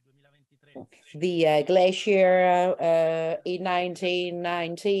 the glacier in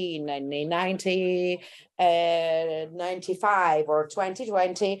 1919 and in 1995 or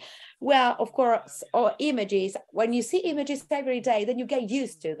 2020, well, of course, or images, when you see images every day, then you get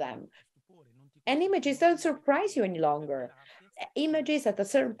used to them. And images don't surprise you any longer. Images at a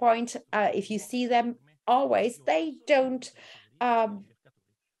certain point, if you see them always, they don't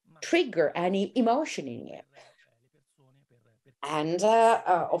trigger any emotion in you. And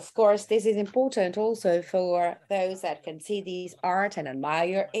of course, this is important also for those that can see this art and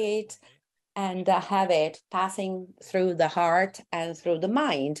admire it, and have it passing through the heart and through the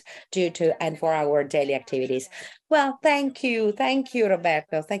mind and for our daily activities. Well, thank you,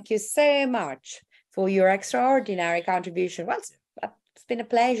 Roberto. Thank you so much for your extraordinary contribution. Well, it's been a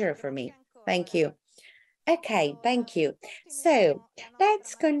pleasure for me. Thank you. Okay, thank you. So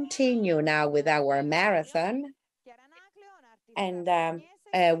let's continue now with our marathon. And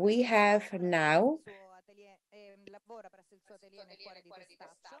we have now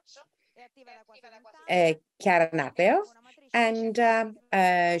Chiara Anaclìo, and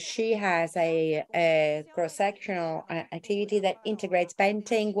she has a cross-sectional activity that integrates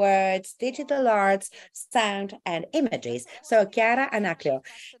painting, words, digital arts, sound, and images. So Chiara Anaclìo,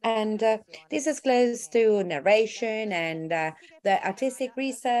 and this is close to narration, and the artistic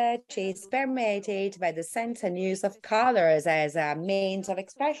research is permeated by the sense and use of colors as a means of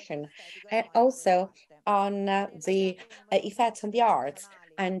expression, and also on the effects on the arts.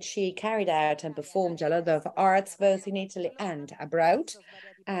 And she carried out and performed a lot of arts both in Italy and abroad.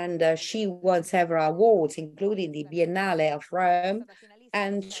 And she won several awards, including the Biennale of Rome.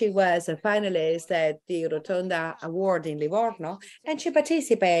 And she was a finalist at the Rotonda Award in Livorno. And she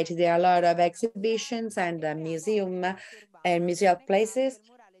participated in a lot of exhibitions and museum places,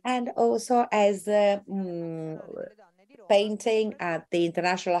 and also as painting at the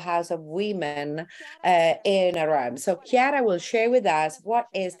International House of Women in Rome. So Chiara will share with us what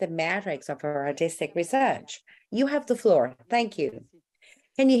is the matrix of her artistic research. You have the floor. Thank you.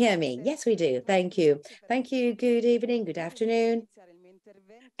 Can you hear me? Yes, we do. Thank you. Thank you. Good evening. Good afternoon.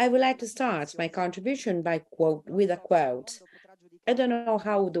 I would like to start my contribution with a quote. I don't know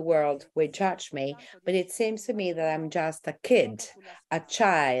how the world will judge me, but it seems to me that I'm just a kid, a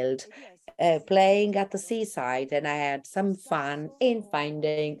child, playing at the seaside, and I had some fun in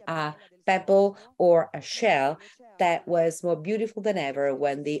finding a pebble or a shell that was more beautiful than ever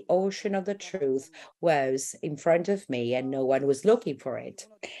when the ocean of the truth was in front of me and no one was looking for it.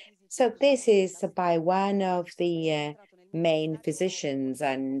 So this is by one of the main physicians,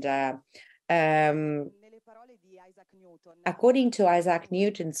 and According to Isaac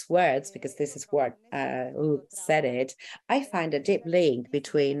Newton's words, because this is what who said it, I find a deep link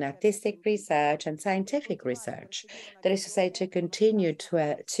between artistic research and scientific research. That is to say, to continue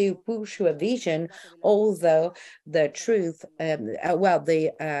to pursue a vision, although the truth,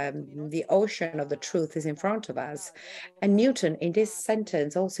 the ocean of the truth is in front of us. And Newton, in this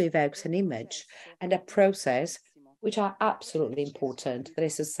sentence, also evokes an image and a process which are absolutely important, that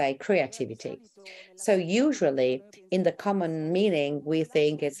is to say, creativity. So usually in the common meaning, we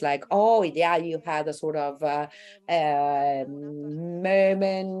think it's like, oh, yeah, you had a sort of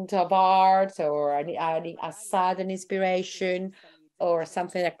moment of art or a sudden inspiration or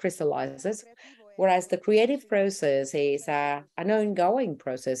something that crystallizes. Whereas the creative process is an ongoing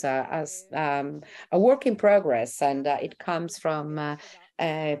process, a work in progress, and it comes from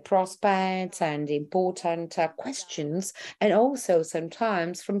prospects and important questions, and also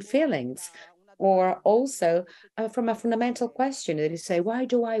sometimes from feelings, or also from a fundamental question that you say, why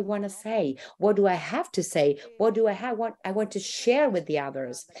do I want to say? What do I have to say? What do I want to share with the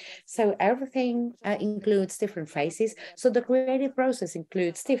others? So everything includes different phases. So the creative process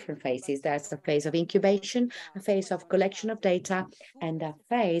includes different phases. There's a phase of incubation, a phase of collection of data, and a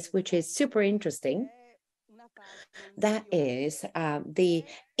phase which is super interesting. That is the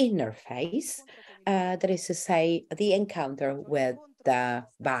inner phase, that is to say, the encounter with the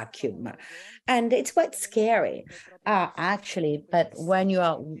vacuum. And it's quite scary, actually, but when you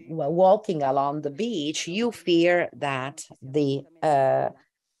are walking along the beach, you fear that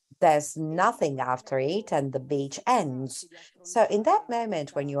there's nothing after it and the beach ends. So in that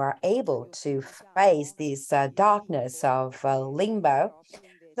moment, when you are able to face this darkness of limbo,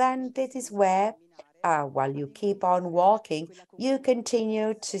 then this is where while you keep on walking, you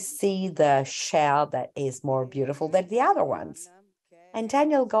continue to see the shell that is more beautiful than the other ones. And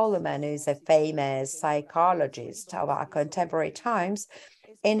Daniel Goleman, who's a famous psychologist of our contemporary times,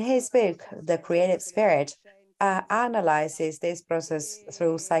 in his book, The Creative Spirit, analyzes this process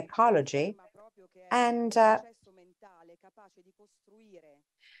through psychology and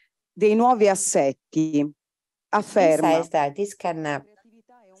dei nuovi assetti. Afferma. He says that this can,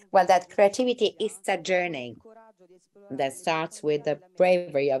 that creativity is a journey that starts with the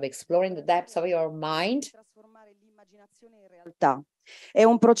bravery of exploring the depths of your mind. È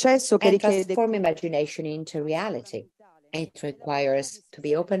un processo che richiede transform imagination into reality. It requires to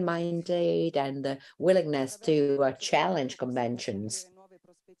be open-minded and the willingness to challenge conventions.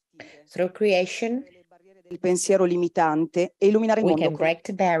 Through creation, il pensiero limitante e illuminare il we mondo. can break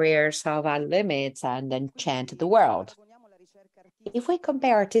the barriers of our limits and enchant the world. If we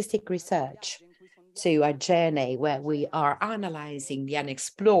compare artistic research to a journey where we are analyzing the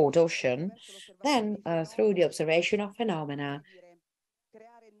unexplored ocean, then through the observation of phenomena,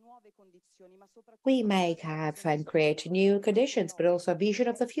 we may have and create new conditions, but also a vision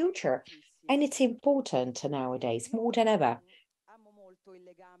of the future. And it's important nowadays, more than ever.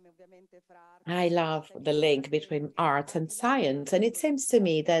 I love the link between art and science, and it seems to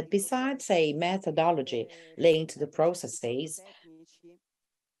me that besides a methodology linked to the processes,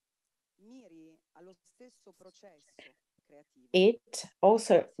 it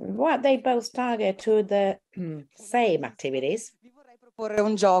also, they both target to the same activities. Proporre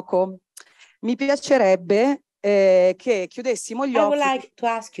un gioco. Mi piacerebbe che chiudessimo gli occhi. I would like to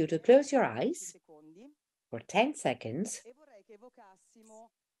ask you to close your eyes for 10 seconds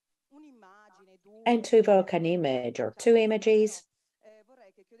and to evoke an image or two images.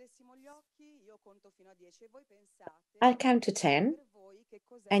 I'll count to 10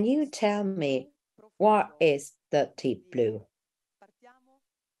 and you tell me what is the deep blue.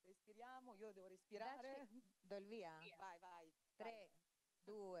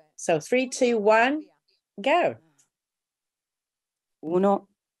 So 3, 2, 1, go. 1,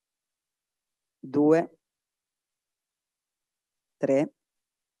 2, 3,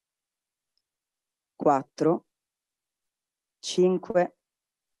 4, 5,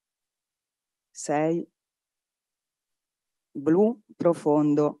 6, blu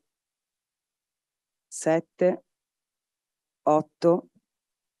profondo, 7, 8,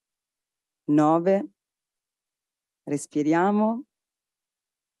 9, respiriamo,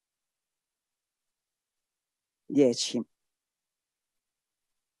 10.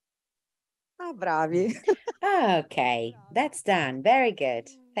 Ah, bravi. Okay, that's done. Very good.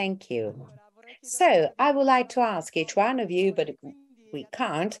 Thank you. So I would like to ask each one of you, but we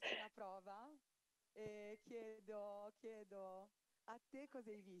can't.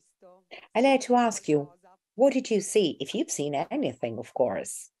 I'd like to ask you, what did you see? If you've seen anything, of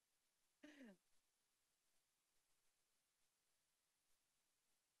course.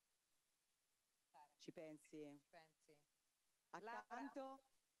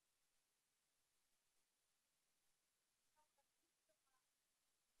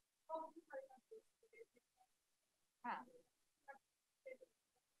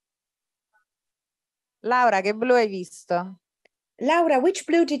 Laura, che blu hai visto? Laura, which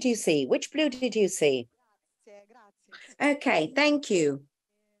blue did you see? Which blue did you see? Okay, thank you.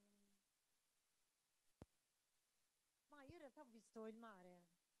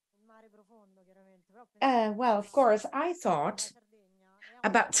 Well, of course, I thought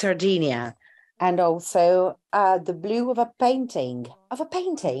about Sardinia and also the blue of a painting.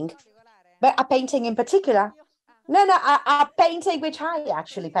 But a painting in particular? No, a painting which I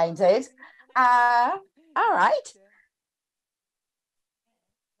actually painted. All right.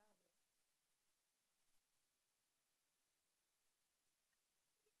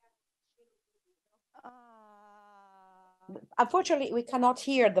 Unfortunately, we cannot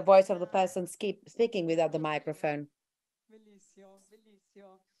hear the voice of the person speaking without the microphone. Bellissimo,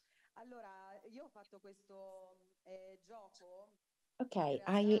 bellissimo. Allora, io ho fatto questo gioco. Okay,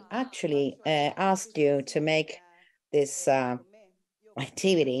 I actually asked you to make this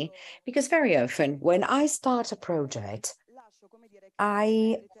activity because very often when I start a project,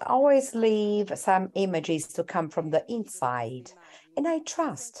 I always leave some images to come from the inside, and I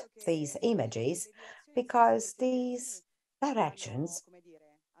trust these images because these directions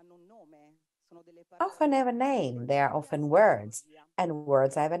often have a name. They are often words, and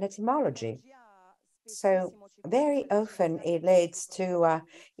words have an etymology. So very often it leads to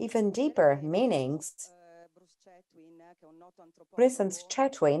even deeper meanings. For instance,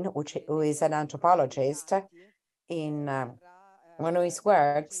 Chetwin, who is an anthropologist, in one of his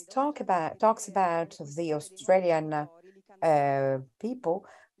works, talks about the Australian people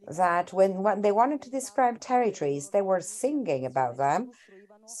that when they wanted to describe territories, they were singing about them.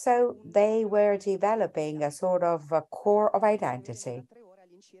 So they were developing a sort of a core of identity.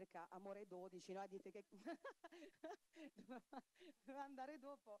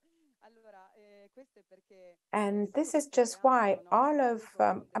 And this is just why all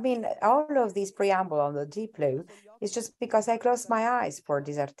of these preamble on the deep blue is just because I closed my eyes for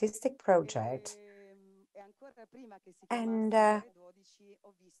this artistic project. And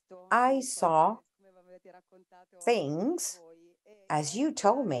I saw things, as you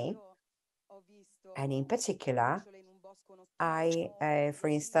told me, and in particular, I, for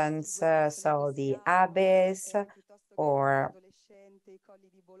instance, saw the abyss, or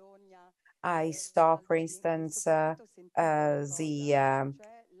I saw, for instance, the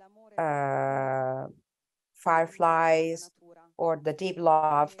fireflies, or the deep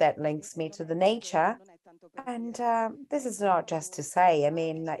love that links me to the nature. And this is not just to say, I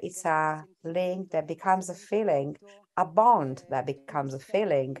mean, it's a link that becomes a feeling, a bond that becomes a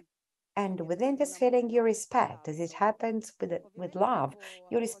feeling. And within this feeling, you respect, as it happens with love,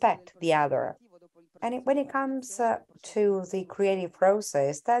 you respect the other. And when it comes to the creative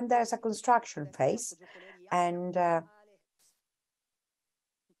process, then there's a construction phase. And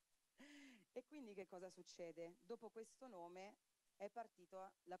E quindi che cosa succede? Dopo questo nome è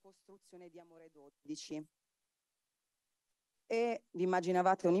partita la costruzione di Amore 12. E vi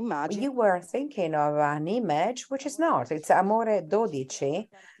immaginavate un'immagine? You were thinking of an image, which is not. It's Amore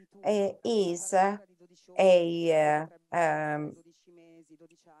 12. Is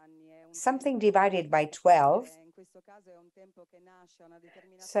something divided by 12.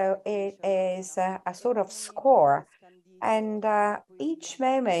 So it is a sort of score, and each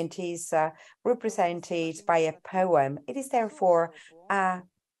moment is represented by a poem. It is therefore a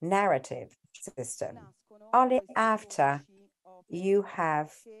narrative system. Only after you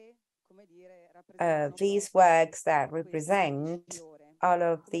have these works that represent all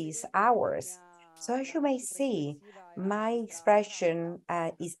of these hours. So as you may see, my expression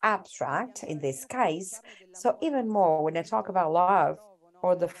is abstract in this case. So even more, when I talk about love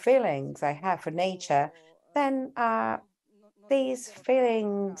or the feelings I have for nature, then these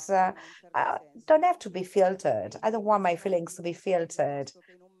feelings don't have to be filtered. I don't want my feelings to be filtered.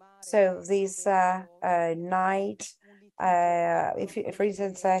 So this night, if for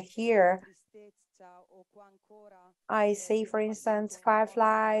instance, here, I see, for instance,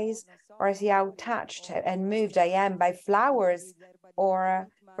 fireflies, or I see how touched and moved I am by flowers, or,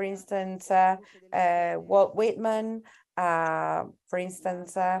 for instance, Walt Whitman, for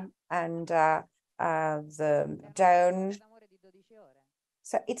instance, and the dawn.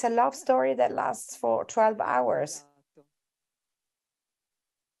 So it's a love story that lasts for 12 hours.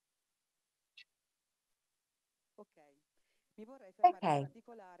 Okay.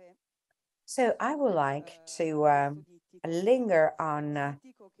 So I would like to linger on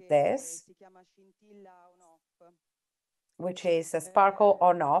this. which is a sparkle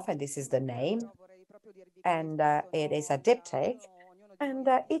on off, and this is the name. And it is a diptych. And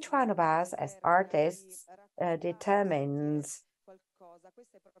each one of us as artists determines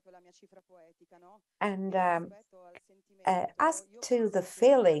and as to the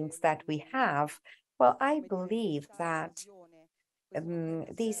feelings that we have, well, I believe that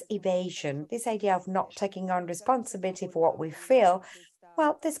this evasion, this idea of not taking on responsibility for what we feel,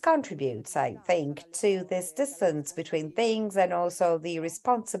 well, this contributes, I think, to this distance between things and also the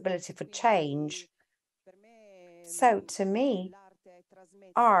responsibility for change. So to me,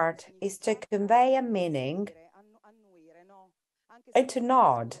 art is to convey a meaning and to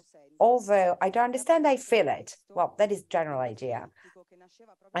nod. Although I don't understand, I feel it. Well, that is the general idea.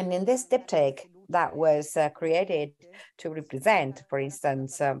 And in this diptych that was created to represent, for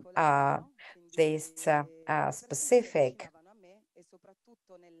instance, this specific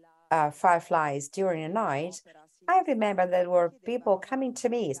fireflies during the night, I remember there were people coming to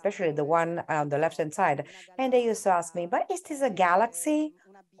me, especially the one on the left-hand side, and they used to ask me, but is this a galaxy?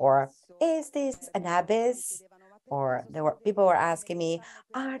 Or is this an abyss? Or people were asking me,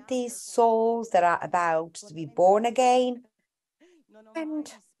 are these souls that are about to be born again? And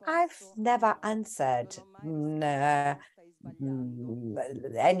I've never answered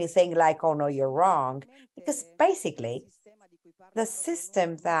anything like, oh no, you're wrong, because basically the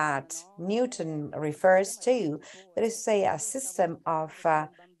system that Newton refers to, that is to say a system of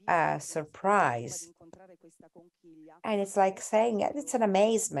surprise. And it's like saying it's an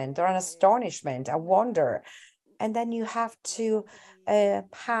amazement or an astonishment, a wonder. And then you have to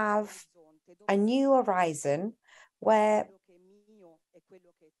have a new horizon where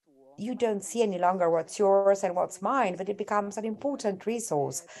you don't see any longer what's yours and what's mine, but it becomes an important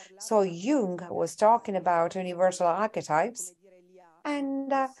resource. So Jung was talking about universal archetypes,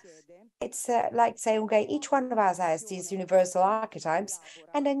 and it's like saying, okay, each one of us has these universal archetypes,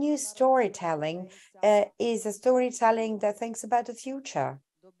 and a new storytelling is a storytelling that thinks about the future.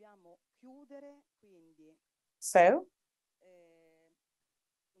 So,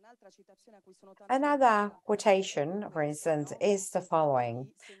 another quotation, for instance, is the following.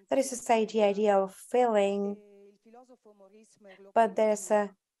 That is to say, the idea of feeling, but there's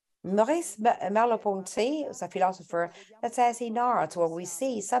a Maurice Merleau-Ponty is a philosopher that says in art, what we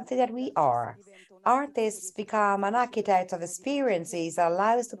see is something that we are. Artists become an architect of experiences that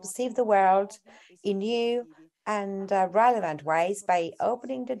allow us to perceive the world in new and relevant ways by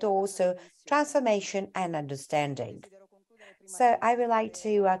opening the doors to transformation and understanding. So I would like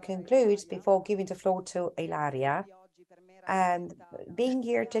to conclude before giving the floor to Ilaria. And being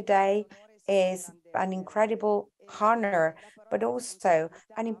here today is an incredible honor, but also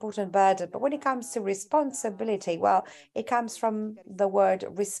an important burden. But when it comes to responsibility, well, it comes from the word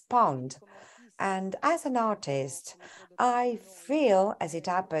respond. And as an artist, I feel, as it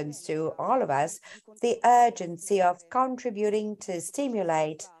happens to all of us, the urgency of contributing to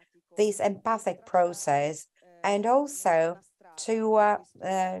stimulate this empathic process and also to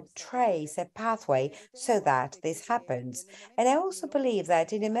trace a pathway so that this happens. And I also believe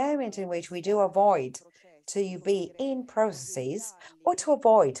that in a moment in which we do avoid to be in processes or to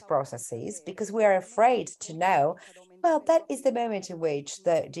avoid processes because we are afraid to know, well, that is the moment in which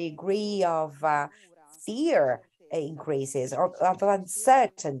the degree of fear increases or of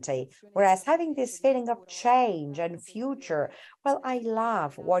uncertainty. Whereas having this feeling of change and future, well, I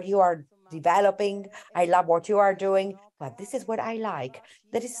love what you are developing. I love what you are doing, but this is what I like.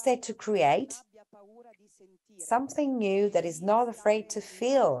 That is said to create something new that is not afraid to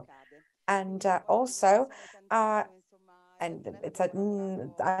feel. And also, and it's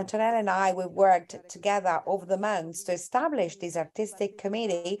Antonella and I, we worked together over the months to establish this artistic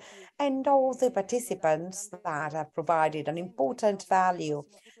committee, and all the participants that have provided an important value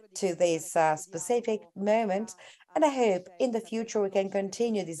to this specific moment. And I hope in the future we can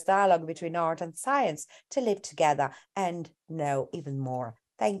continue this dialogue between art and science to live together and know even more.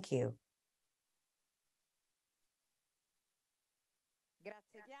 Thank you.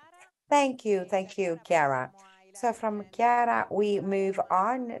 Thank you, Chiara. So from Chiara, we move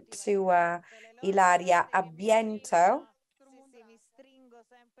on to Ilaria Abbiento. Mi stringo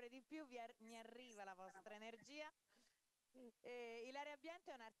sempre di più, mi arriva la vostra energia. Ilaria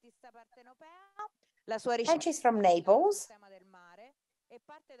Abbiento è un'artista partenopea. La sua ricerca and she's from Naples.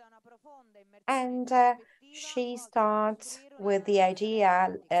 And she starts with the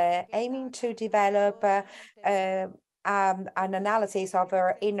idea aiming to develop an analysis of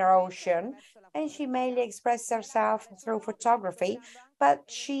her inner ocean, and she mainly expresses herself through photography, but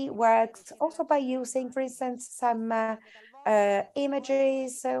she works also by using, for instance, some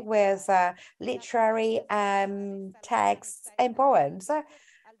images with literary texts and poems,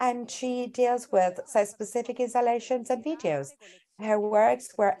 and she deals with specific installations and videos. Her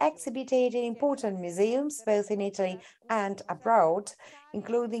works were exhibited in important museums, both in Italy and abroad,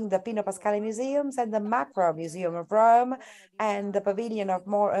 including the Pino Pascale Museums and the Macro Museum of Rome, and the Pavilion of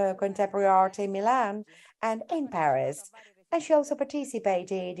More Contemporary Art in Milan and in Paris. And she also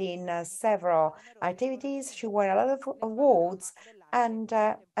participated in several activities. She won a lot of awards. And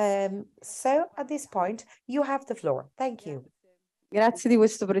so at this point, you have the floor. Thank you. Grazie di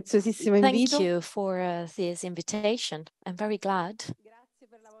questo preziosissimo invito. Thank you for this invitation. I'm very glad.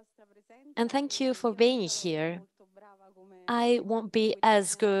 And thank you for being here. I won't be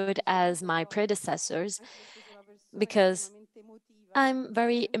as good as my predecessors because I'm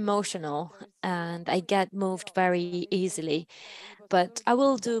very emotional and I get moved very easily, but I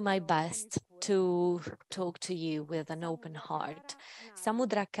will do my best to talk to you with an open heart.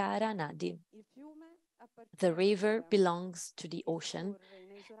 Samudrakara Nadi. The river belongs to the ocean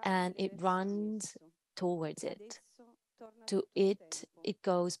and it runs towards it. To it, it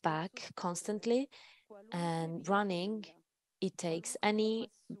goes back constantly, and running, it takes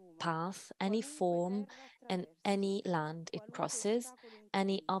any path, any form, and any land it crosses,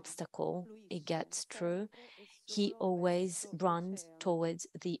 any obstacle it gets through. He always runs towards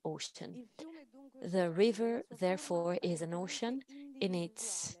the ocean. The river, therefore, is an ocean in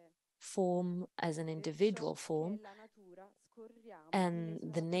its form as an individual form, and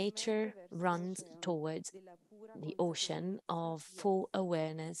the nature runs towards the ocean of full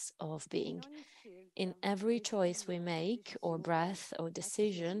awareness of being. In every choice we make, or breath, or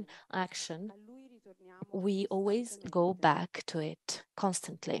decision, action, we always go back to it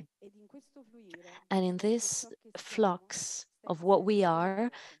constantly. And in this flux of what we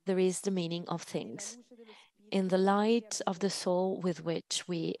are, there is the meaning of things. In the light of the soul with which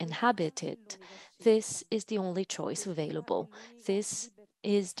we inhabit it, this is the only choice available. This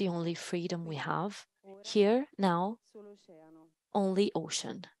is the only freedom we have. Here, now, only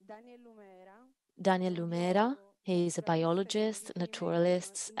ocean. Daniel Lumera, he is a biologist,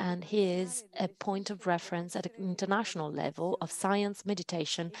 naturalist, and he is a point of reference at an international level of science,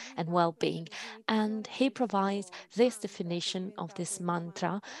 meditation, and well-being. And he provides this definition of this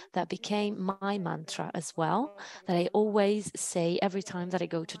mantra that became my mantra as well, that I always say every time that I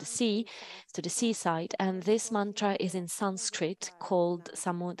go to the sea, to the seaside. And this mantra is in Sanskrit called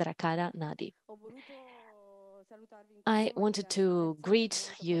Samudrakara Nadi. I wanted to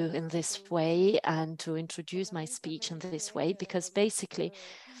greet you in this way and to introduce my speech in this way because basically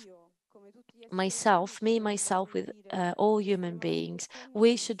myself with all human beings,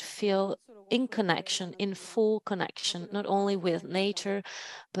 we should feel in connection, in full connection, not only with nature,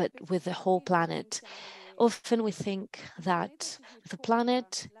 but with the whole planet. Often we think that the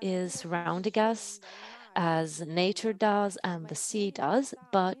planet is surrounding us as nature does and the sea does,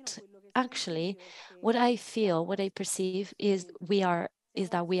 but actually, what I feel, what I perceive is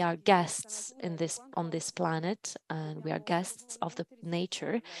that we are guests on this planet, and we are guests of the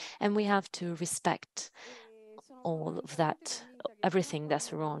nature, and we have to respect all of that, everything that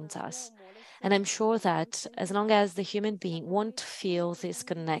surrounds us. And I'm sure that as long as the human being want to feel this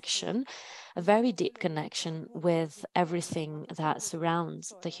connection, a very deep connection with everything that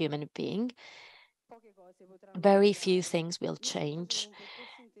surrounds the human being, very few things will change.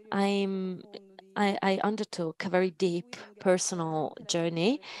 I undertook a very deep personal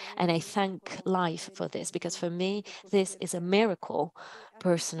journey, and I thank life for this, because for me, this is a miracle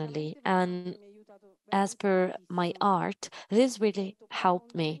personally. And as per my art, this really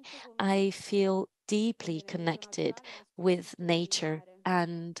helped me. I feel deeply connected with nature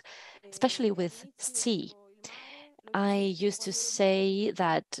and especially with sea. I used to say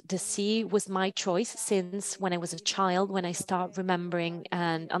that the sea was my choice since when I was a child, when I start remembering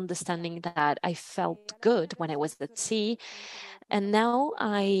and understanding that I felt good when I was at sea. And now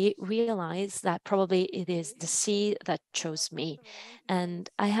I realize that probably it is the sea that chose me. And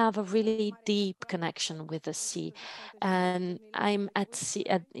I have a really deep connection with the sea. And I'm at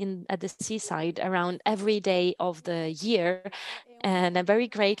the seaside around every day of the year. And I'm very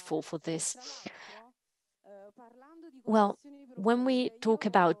grateful for this. Well, when we talk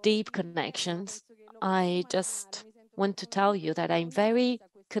about deep connections, I just want to tell you that I'm very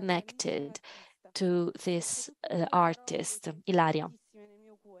connected to this artist, Ilaria.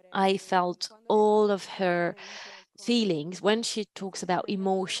 I felt all of her feelings when she talks about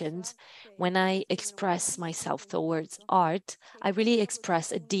emotions. When I express myself towards art, I really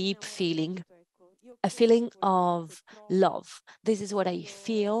express a deep feeling, a feeling of love. This is what I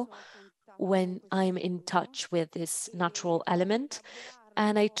feel when I'm in touch with this natural element,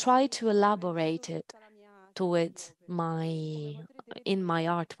 and I try to elaborate it towards in my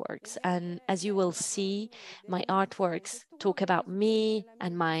artworks. And as you will see, my artworks talk about me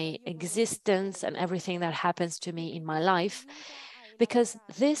and my existence and everything that happens to me in my life, because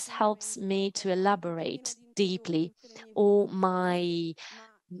this helps me to elaborate deeply all my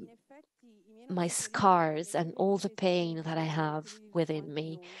scars and all the pain that I have within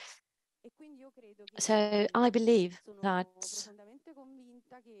me. So I believe that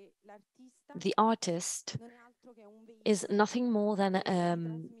the artist is nothing more than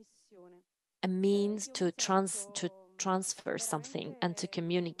a means to transfer something and to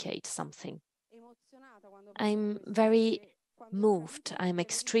communicate something. I'm very moved. I'm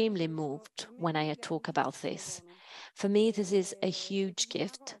extremely moved when I talk about this. For me, this is a huge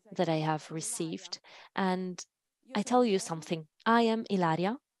gift that I have received. And I tell you something. I am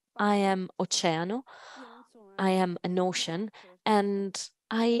Ilaria. I am Oceano. I am an ocean, and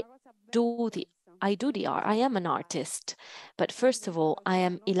I do the art. I am an artist. But first of all, I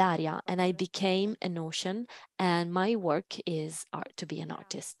am Ilaria, and I became an ocean, and my work is to be an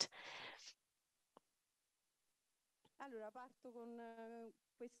artist.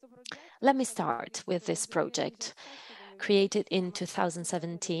 Let me start with this project. Created in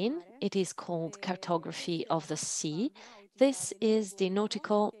 2017, it is called Cartography of the Sea. This is the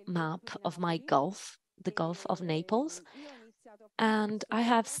nautical map of my Gulf, the Gulf of Naples. And I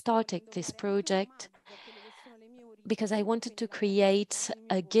have started this project because I wanted to create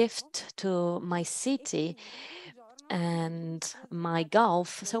a gift to my city and my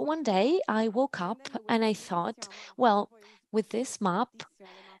Gulf. So one day I woke up and I thought, well, with this map,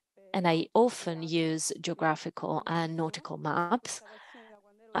 and I often use geographical and nautical maps,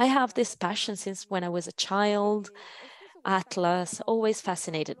 I have this passion since when I was a child. Atlas always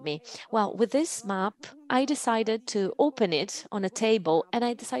fascinated me. Well, with this map, I decided to open it on a table, and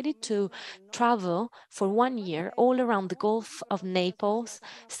I decided to travel for 1 year all around the Gulf of Naples,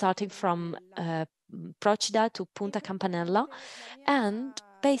 starting from Procida to Punta Campanella. And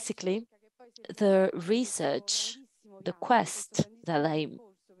basically, the research, the quest that I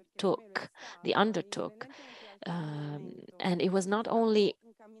undertook, and it was not only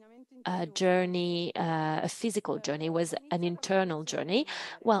a journey, a physical journey, was an internal journey.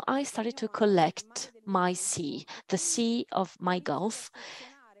 Well, I started to collect my sea, the sea of my Gulf.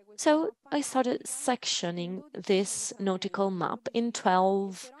 So I started sectioning this nautical map in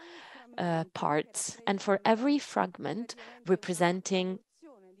 12 parts, and for every fragment representing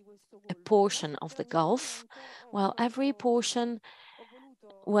a portion of the Gulf, well, every portion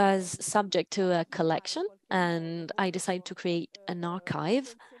was subject to a collection, and I decided to create an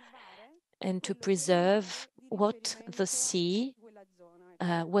archive and to preserve what the sea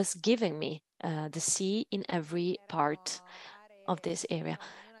was giving me, the sea in every part of this area.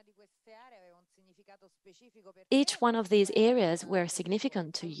 Each one of these areas were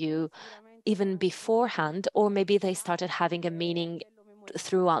significant to you even beforehand, or maybe they started having a meaning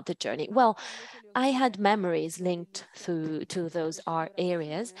throughout the journey. Well, I had memories linked to those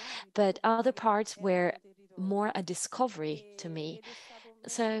areas, but other parts were more a discovery to me.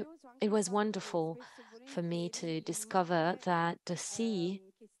 So it was wonderful for me to discover that the sea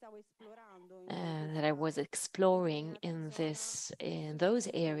that I was exploring in those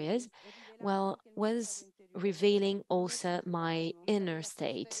areas, well, was revealing also my inner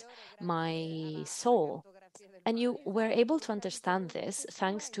state, my soul. And you were able to understand this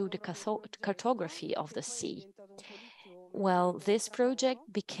thanks to the cartography of the sea. Well, this project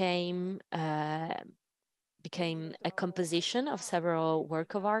became a composition of several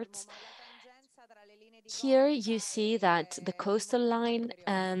works of arts. Here you see that the coastal line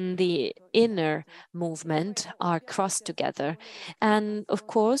and the inner movement are crossed together. And of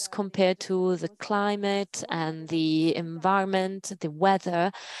course, compared to the climate and the environment, the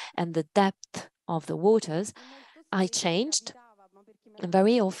weather and the depth of the waters, I changed. And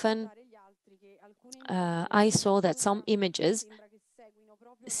very often, I saw that some images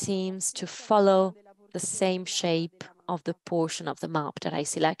seems to follow the same shape of the portion of the map that I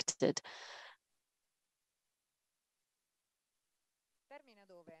selected.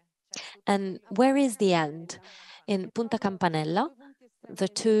 And where is the end? In Punta Campanella, the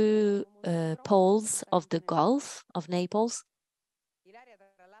two poles of the Gulf of Naples.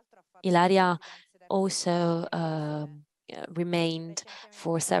 Ilaria also remained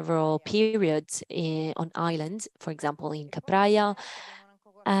for several periods on islands, for example, in Capraia.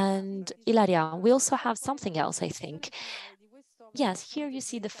 And Ilaria, we also have something else, I think. Yes, here you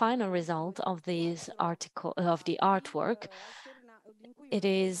see the final result of this article, of the artwork. It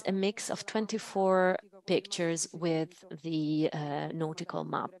is a mix of 24 pictures with the nautical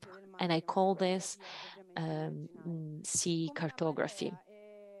map, and I call this sea cartography.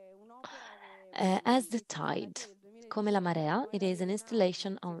 As the Tide, Come la Marea, it is an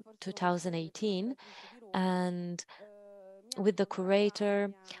installation of 2018, and with the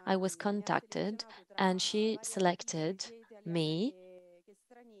curator, I was contacted and she selected me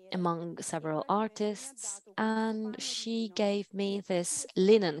among several artists, and she gave me this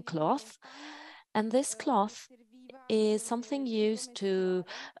linen cloth. And this cloth is something used to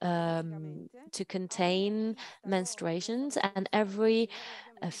contain menstruations, and every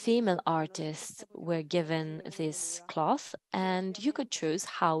female artists were given this cloth, and you could choose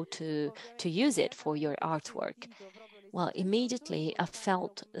how to use it for your artwork. Well, immediately I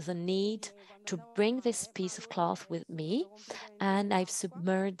felt the need to bring this piece of cloth with me, and I've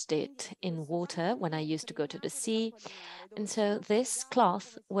submerged it in water when I used to go to the sea. And so this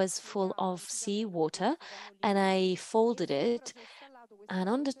cloth was full of sea water, and I folded it, and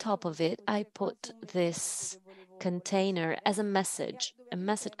on the top of it, I put this container as a message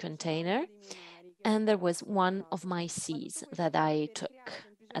container, and there was one of my seas that I took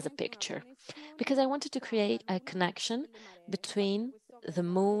as a picture, because I wanted to create a connection between the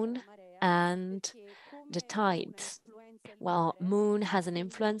moon and the tides. Well, moon has an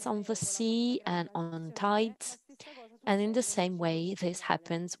influence on the sea and on tides, and in the same way, this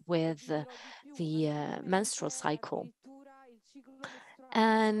happens with the menstrual cycle.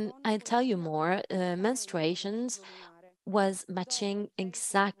 And I'll tell you more, menstruations was matching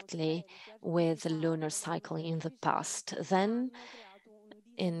exactly with the lunar cycle in the past. Then,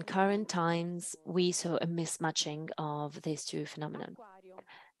 in current times, we saw a mismatching of these two phenomena.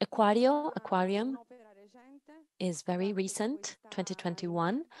 Aquarium is very recent,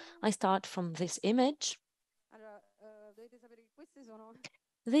 2021. I start from this image.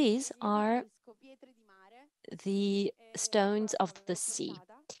 These are the stones of the sea.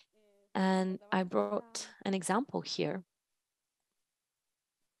 And I brought an example here.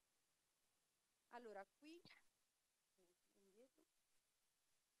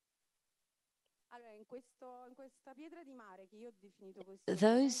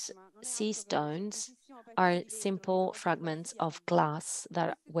 Those sea stones are simple fragments of glass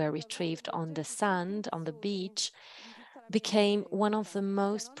that were retrieved on the sand, on the beach, became one of the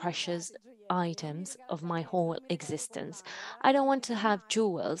most precious items of my whole existence. I don't want to have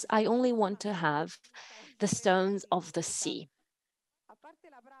jewels. I only want to have the stones of the sea.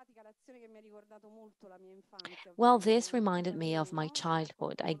 Well, this reminded me of my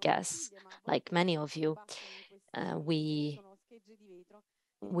childhood, I guess. Like many of you, we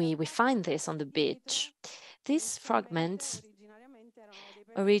find this on the beach. These fragments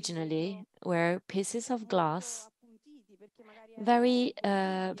originally were pieces of glass, very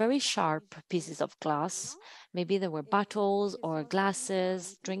sharp pieces of glass. Maybe there were bottles or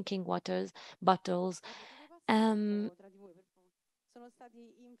glasses, drinking waters, bottles.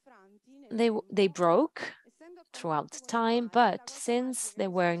 They broke throughout time, but since they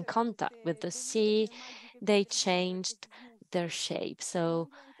were in contact with the sea, they changed their shape. So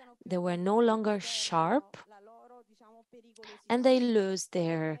they were no longer sharp, and they lose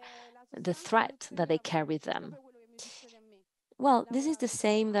the threat that they carry them. Well, this is the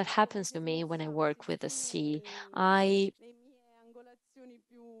same that happens to me when I work with the sea. I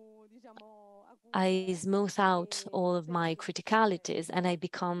smooth out all of my criticalities and I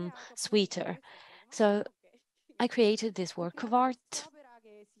become sweeter. So I created this work of art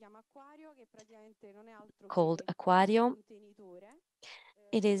called Aquario.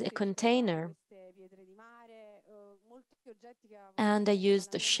 It is a container, and I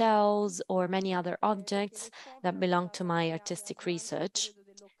used the shells or many other objects that belong to my artistic research.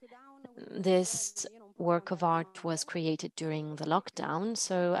 This work of art was created during the lockdown,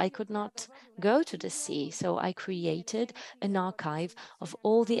 so I could not go to the sea. So I created an archive of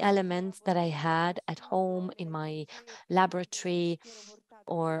all the elements that I had at home in my laboratory,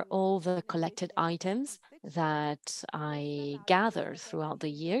 or all the collected items that I gathered throughout the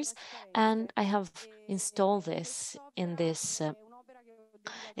years, and I have installed this on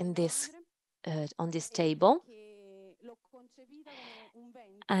this table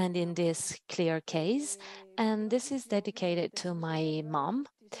and in this clear case. And this is dedicated to my mom,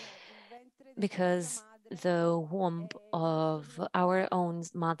 because the womb of our own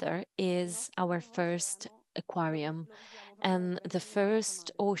mother is our first aquarium, and the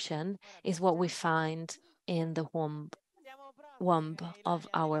first ocean is what we find in the womb of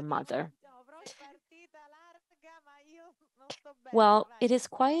our mother. Well, it is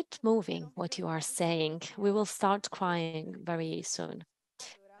quite moving what you are saying. We will start crying very soon.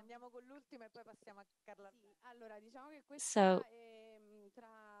 ultimo e poi passiamo a Carla. Sì, allora diciamo che questa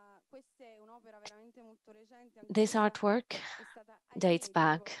questa è un'opera veramente molto recente. This artwork dates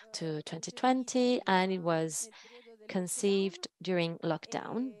back to 2020 and it was conceived during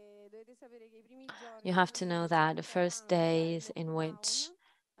lockdown. You have to know that the first days in which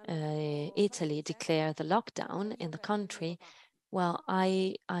Italy declared the lockdown in the country, well,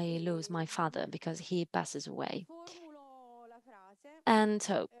 I lose my father because he passes away. And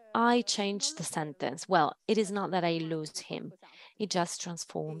so I changed the sentence. Well, it is not that I lose him. He just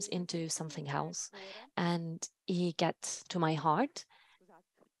transforms into something else and he gets to my heart.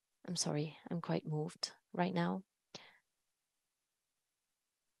 I'm sorry, I'm quite moved right now.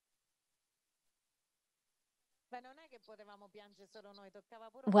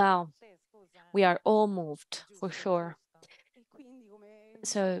 Well, we are all moved, for sure.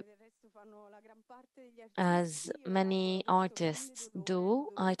 So, as many artists do,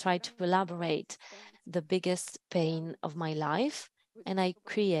 I try to elaborate the biggest pain of my life, and I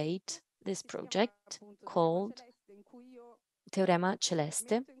create this project called Teorema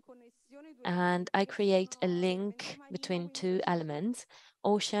Celeste, and I create a link between two elements,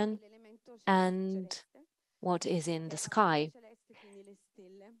 ocean and what is in the sky,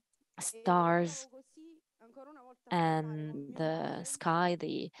 stars and the sky,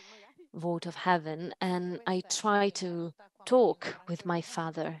 the vault of heaven, and I try to talk with my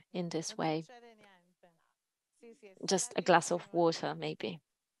father in this way. Just a glass of water, maybe.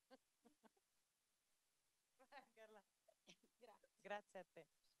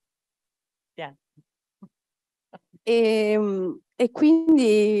 Yeah. E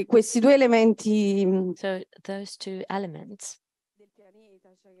quindi questi due elementi. So those two elements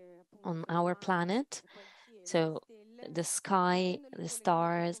on our planet, so the sky, the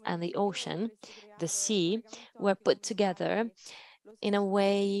stars, and the ocean, the sea, were put together in a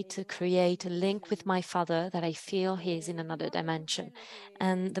way to create a link with my father that I feel he is in another dimension.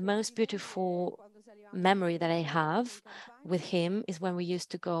 And the most beautiful memory that I have with him is when we used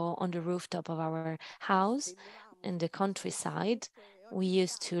to go on the rooftop of our house in the countryside. We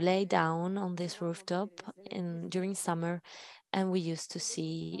used to lay down on this rooftop during summer, and we used to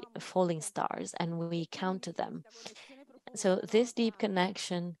see falling stars and we counted them. So this deep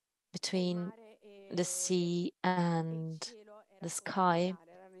connection between the sea and the sky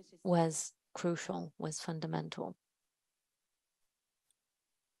was crucial, was fundamental.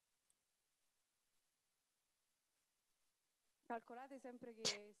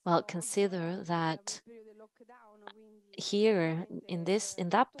 Well, consider that here in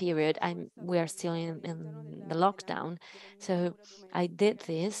that period, we are still in the lockdown. So I did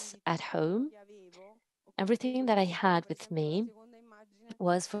this at home. Everything that I had with me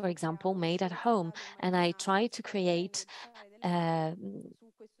was, for example, made at home, and I tried to create a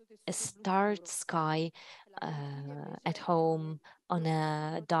starred sky at home on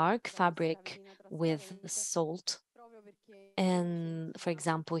a dark fabric with salt. And for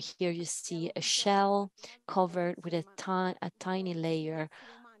example, here you see a shell covered with a tiny layer,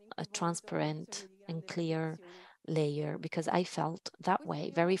 a transparent and clear layer, because I felt that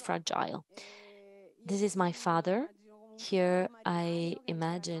way, very fragile. This is my father. Here I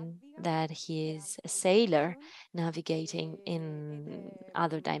imagine that he is a sailor navigating in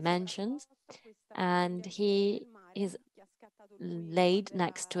other dimensions, and he is laid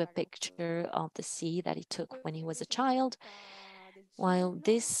next to a picture of the sea that he took when he was a child, while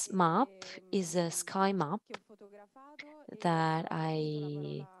this map is a sky map that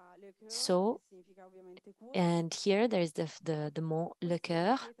I saw. And here there is the mot le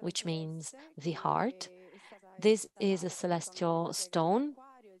cœur, which means the heart. This is a celestial stone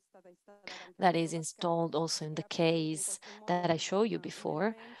that is installed also in the case that I showed you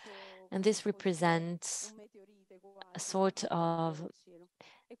before. And this represents a sort of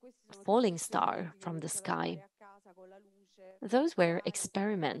falling star from the sky. Those were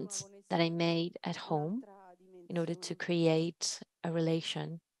experiments that I made at home in order to create a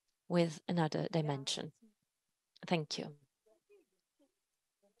relation with another dimension. Thank you.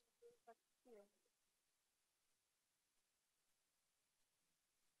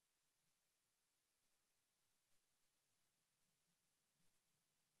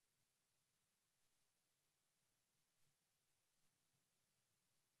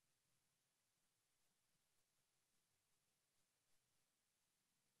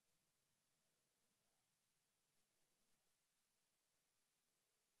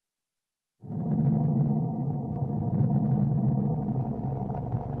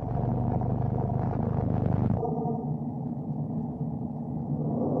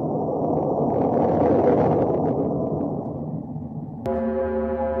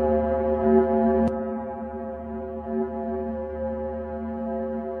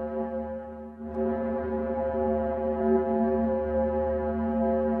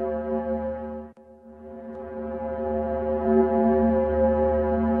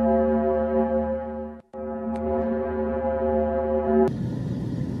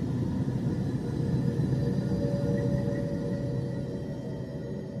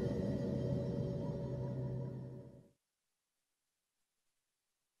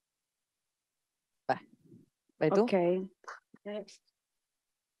 Vai tu? Ok.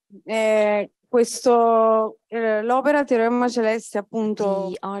 L'opera Teorema Celeste, appunto.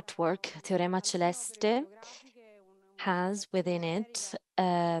 The artwork Teorema Celeste has within it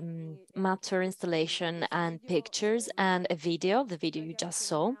matter installation and pictures and a video, the video you just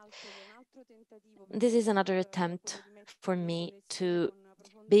saw. This is another attempt for me to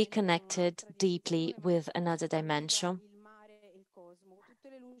be connected deeply with another dimension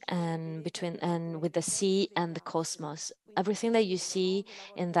and with the sea and the cosmos. Everything that you see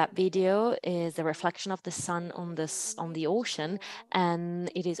in that video is a reflection of the sun on the ocean,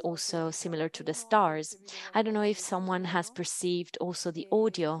 and it is also similar to the stars. I don't know if someone has perceived also the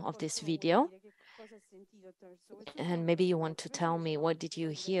audio of this video, and maybe you want to tell me what did you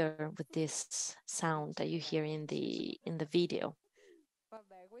hear with this sound that you hear in the video.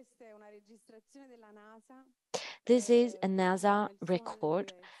 This is a NASA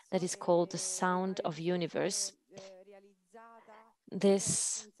record that is called The Sound of Universe.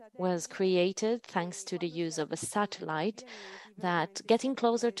 This was created thanks to the use of a satellite that, getting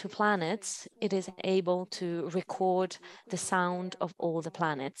closer to planets, it is able to record the sound of all the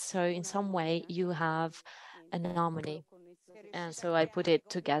planets. So in some way you have an harmony. And so I put it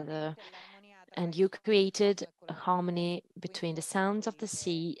together, and you created a harmony between the sounds of the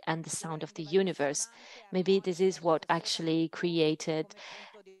sea and the sound of the universe. Maybe this is what actually created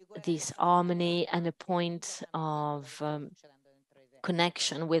this harmony and a point of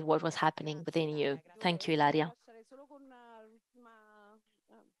connection with what was happening within you. Thank you, Ilaria.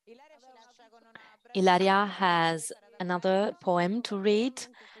 Ilaria has another poem to read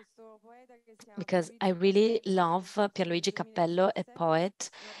because I really love Pierluigi Cappello, a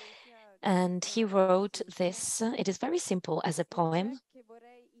poet, and he wrote this. It is very simple as a poem.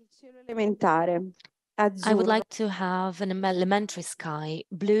 I would like to have an elementary sky,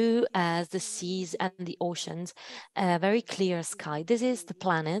 blue as the seas and the oceans, a very clear sky. This is the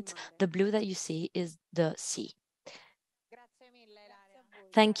planet. The blue that you see is the sea.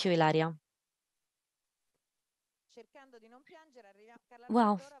 Thank you, Ilaria.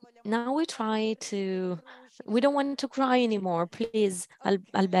 Well, now we don't want to cry anymore. Please,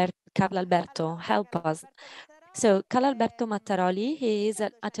 Carlalberto, help us. So Carlalberto Mattaroli, he is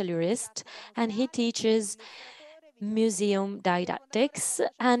an Atelierist, and he teaches museum didactics,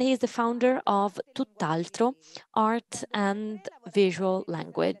 and he is the founder of Tutt'altro, art and visual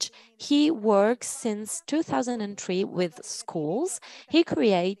language. He works since 2003 with schools. He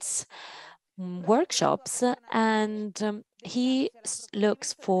creates workshops, and he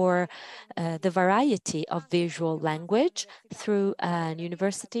looks for the variety of visual language through a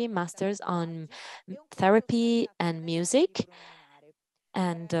university master's on therapy and music.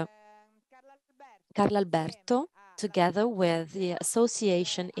 And Carlalberto, together with the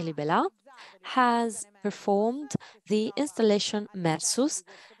Association Ilibela, has performed the installation Mersus,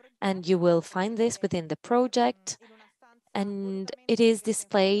 and you will find this within the project. And it is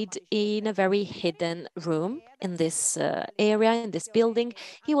displayed in a very hidden room in this area, in this building.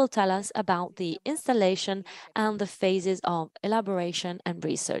 He will tell us about the installation and the phases of elaboration and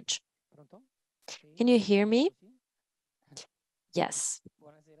research. Can you hear me? Yes.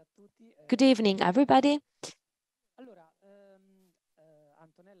 Good evening, everybody.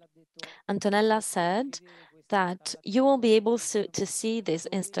 Antonella said that you will be able to see this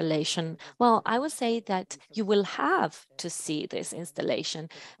installation. Well, I would say that you will have to see this installation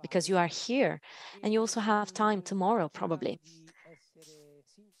because you are here, and you also have time tomorrow, probably.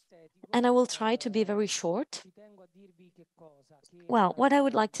 And I will try to be very short. Well, what I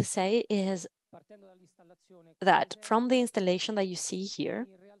would like to say is that from the installation that you see here,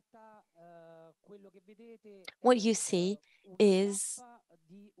 what you see is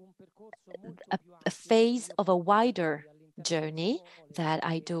a phase of a wider journey that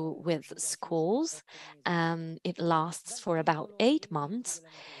I do with schools. It lasts for about 8 months,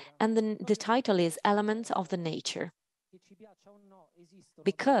 and then the title is Elements of the Nature,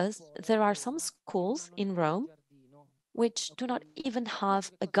 because there are some schools in Rome which do not even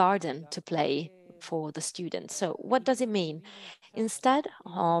have a garden to play for the students. So what does it mean? Instead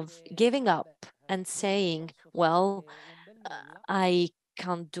of giving up and saying, well, I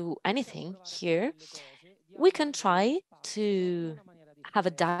can't do anything here, we can try to have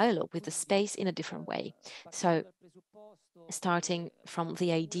a dialogue with the space in a different way. So starting from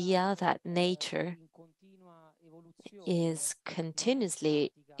the idea that nature is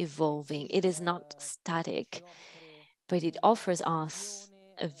continuously evolving, it is not static, but it offers us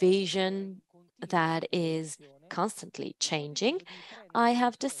a vision that is constantly changing. I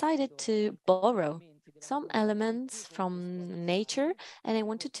have decided to borrow some elements from nature, and I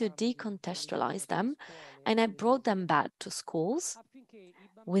wanted to decontextualize them, and I brought them back to schools,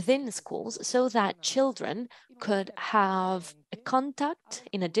 within schools, so that children could have a contact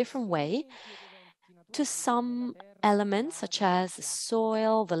in a different way to some elements such as the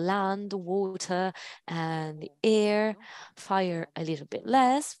soil, the land, the water, and the air, fire a little bit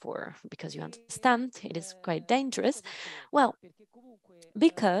less because you understand it is quite dangerous. Well,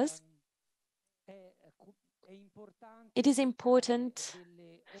 because it is important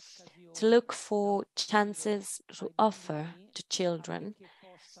to look for chances to offer to children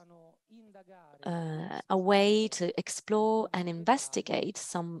a way to explore and investigate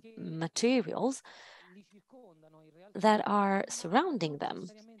some materials that are surrounding them,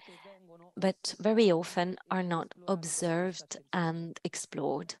 but very often are not observed and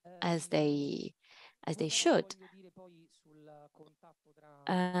explored as they should.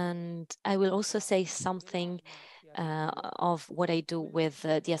 And I will also say something of what I do with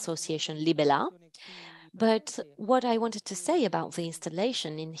the association Libella. But what I wanted to say about the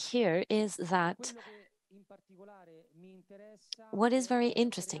installation in here is that what is very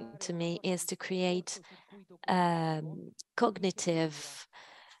interesting to me is to create cognitive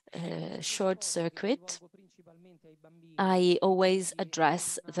short circuit. I always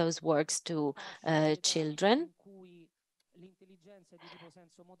address those works to children.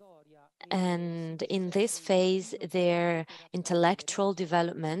 And in this phase, their intellectual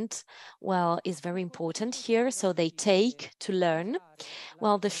development, well, is very important here. So they take to learn.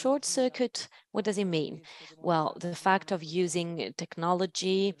 Well, the short circuit, what does it mean? Well, the fact of using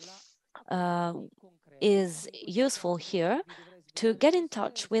technology is useful here to get in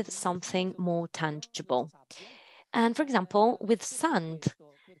touch with something more tangible. And for example, with sand.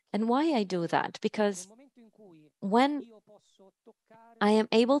 And why I do that? Because when I am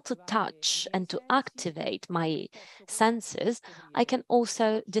able to touch and to activate my senses, I can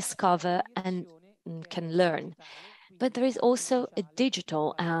also discover and can learn. But there is also a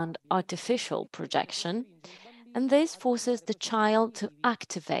digital and artificial projection, and this forces the child to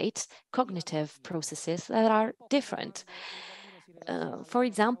activate cognitive processes that are different. For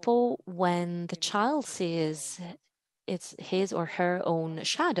example, when the child sees it's his or her own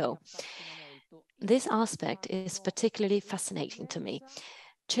shadow, this aspect is particularly fascinating to me.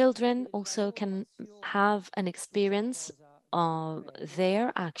 Children also can have an experience of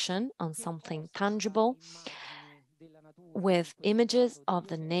their action on something tangible with images of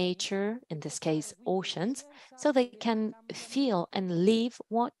the nature, in this case, oceans, so they can feel and live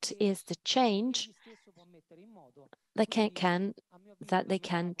what is the change that they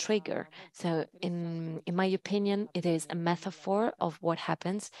can trigger. So in my opinion, it is a metaphor of what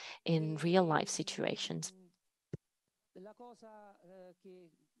happens in real life situations.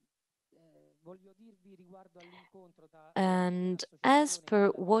 And as per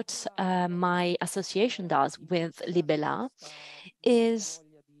what my association does with Libella is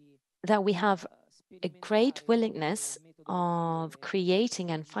that we have a great willingness of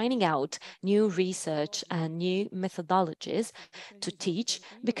creating and finding out new research and new methodologies to teach,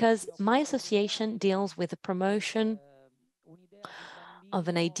 because my association deals with the promotion of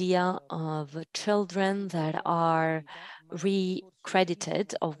an idea of children that are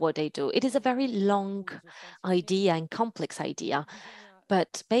recredited of what they do. It is a very long idea and complex idea,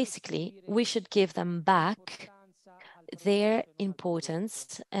 but basically we should give them back their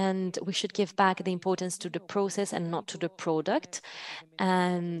importance, and we should give back the importance to the process and not to the product.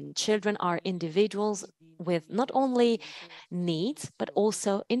 And children are individuals with not only needs, but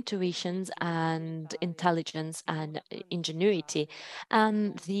also intuitions and intelligence and ingenuity.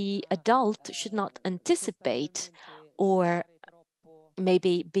 And the adult should not anticipate or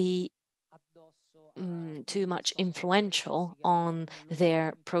maybe be too much influential on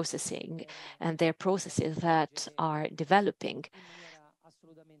their processing and their processes that are developing,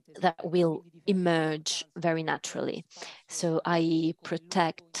 that will emerge very naturally. So I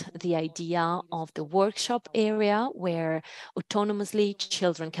protect the idea of the workshop area where autonomously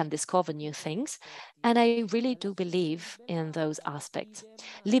children can discover new things. And I really do believe in those aspects.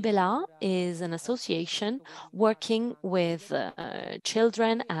 Libella is an association working with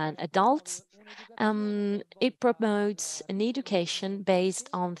children and adults. It promotes an education based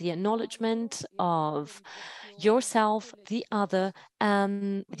on the acknowledgement of yourself, the other,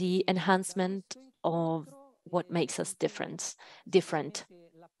 and the enhancement of what makes us different.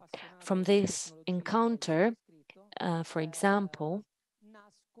 From this encounter, for example,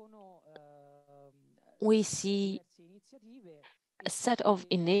 we see a set of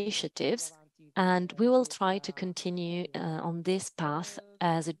initiatives, and we will try to continue on this path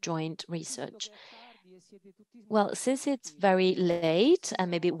as a joint research. Well, since it's very late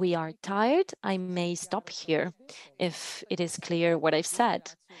and maybe we are tired, I may stop here if it is clear what I've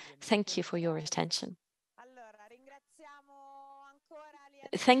said. Thank you for your attention.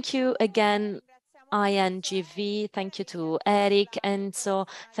 Thank you again, INGV. Thank you to Eric, Enzo.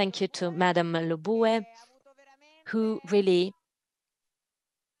 Thank you to Madame Lobue, who really,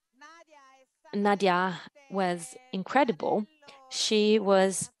 Nadia was incredible. She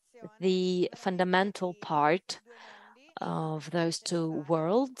was the fundamental part of those two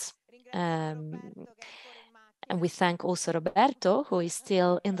worlds. And we thank also Roberto, who is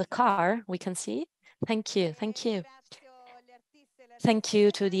still in the car, we can see. Thank you, thank you. Thank you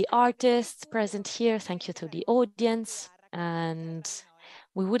to the artists present here. Thank you to the audience. And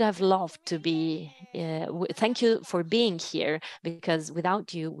we would have loved to be, thank you for being here, because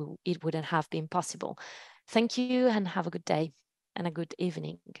without you, it wouldn't have been possible. Thank you and have a good day and a good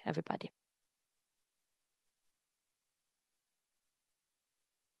evening, everybody.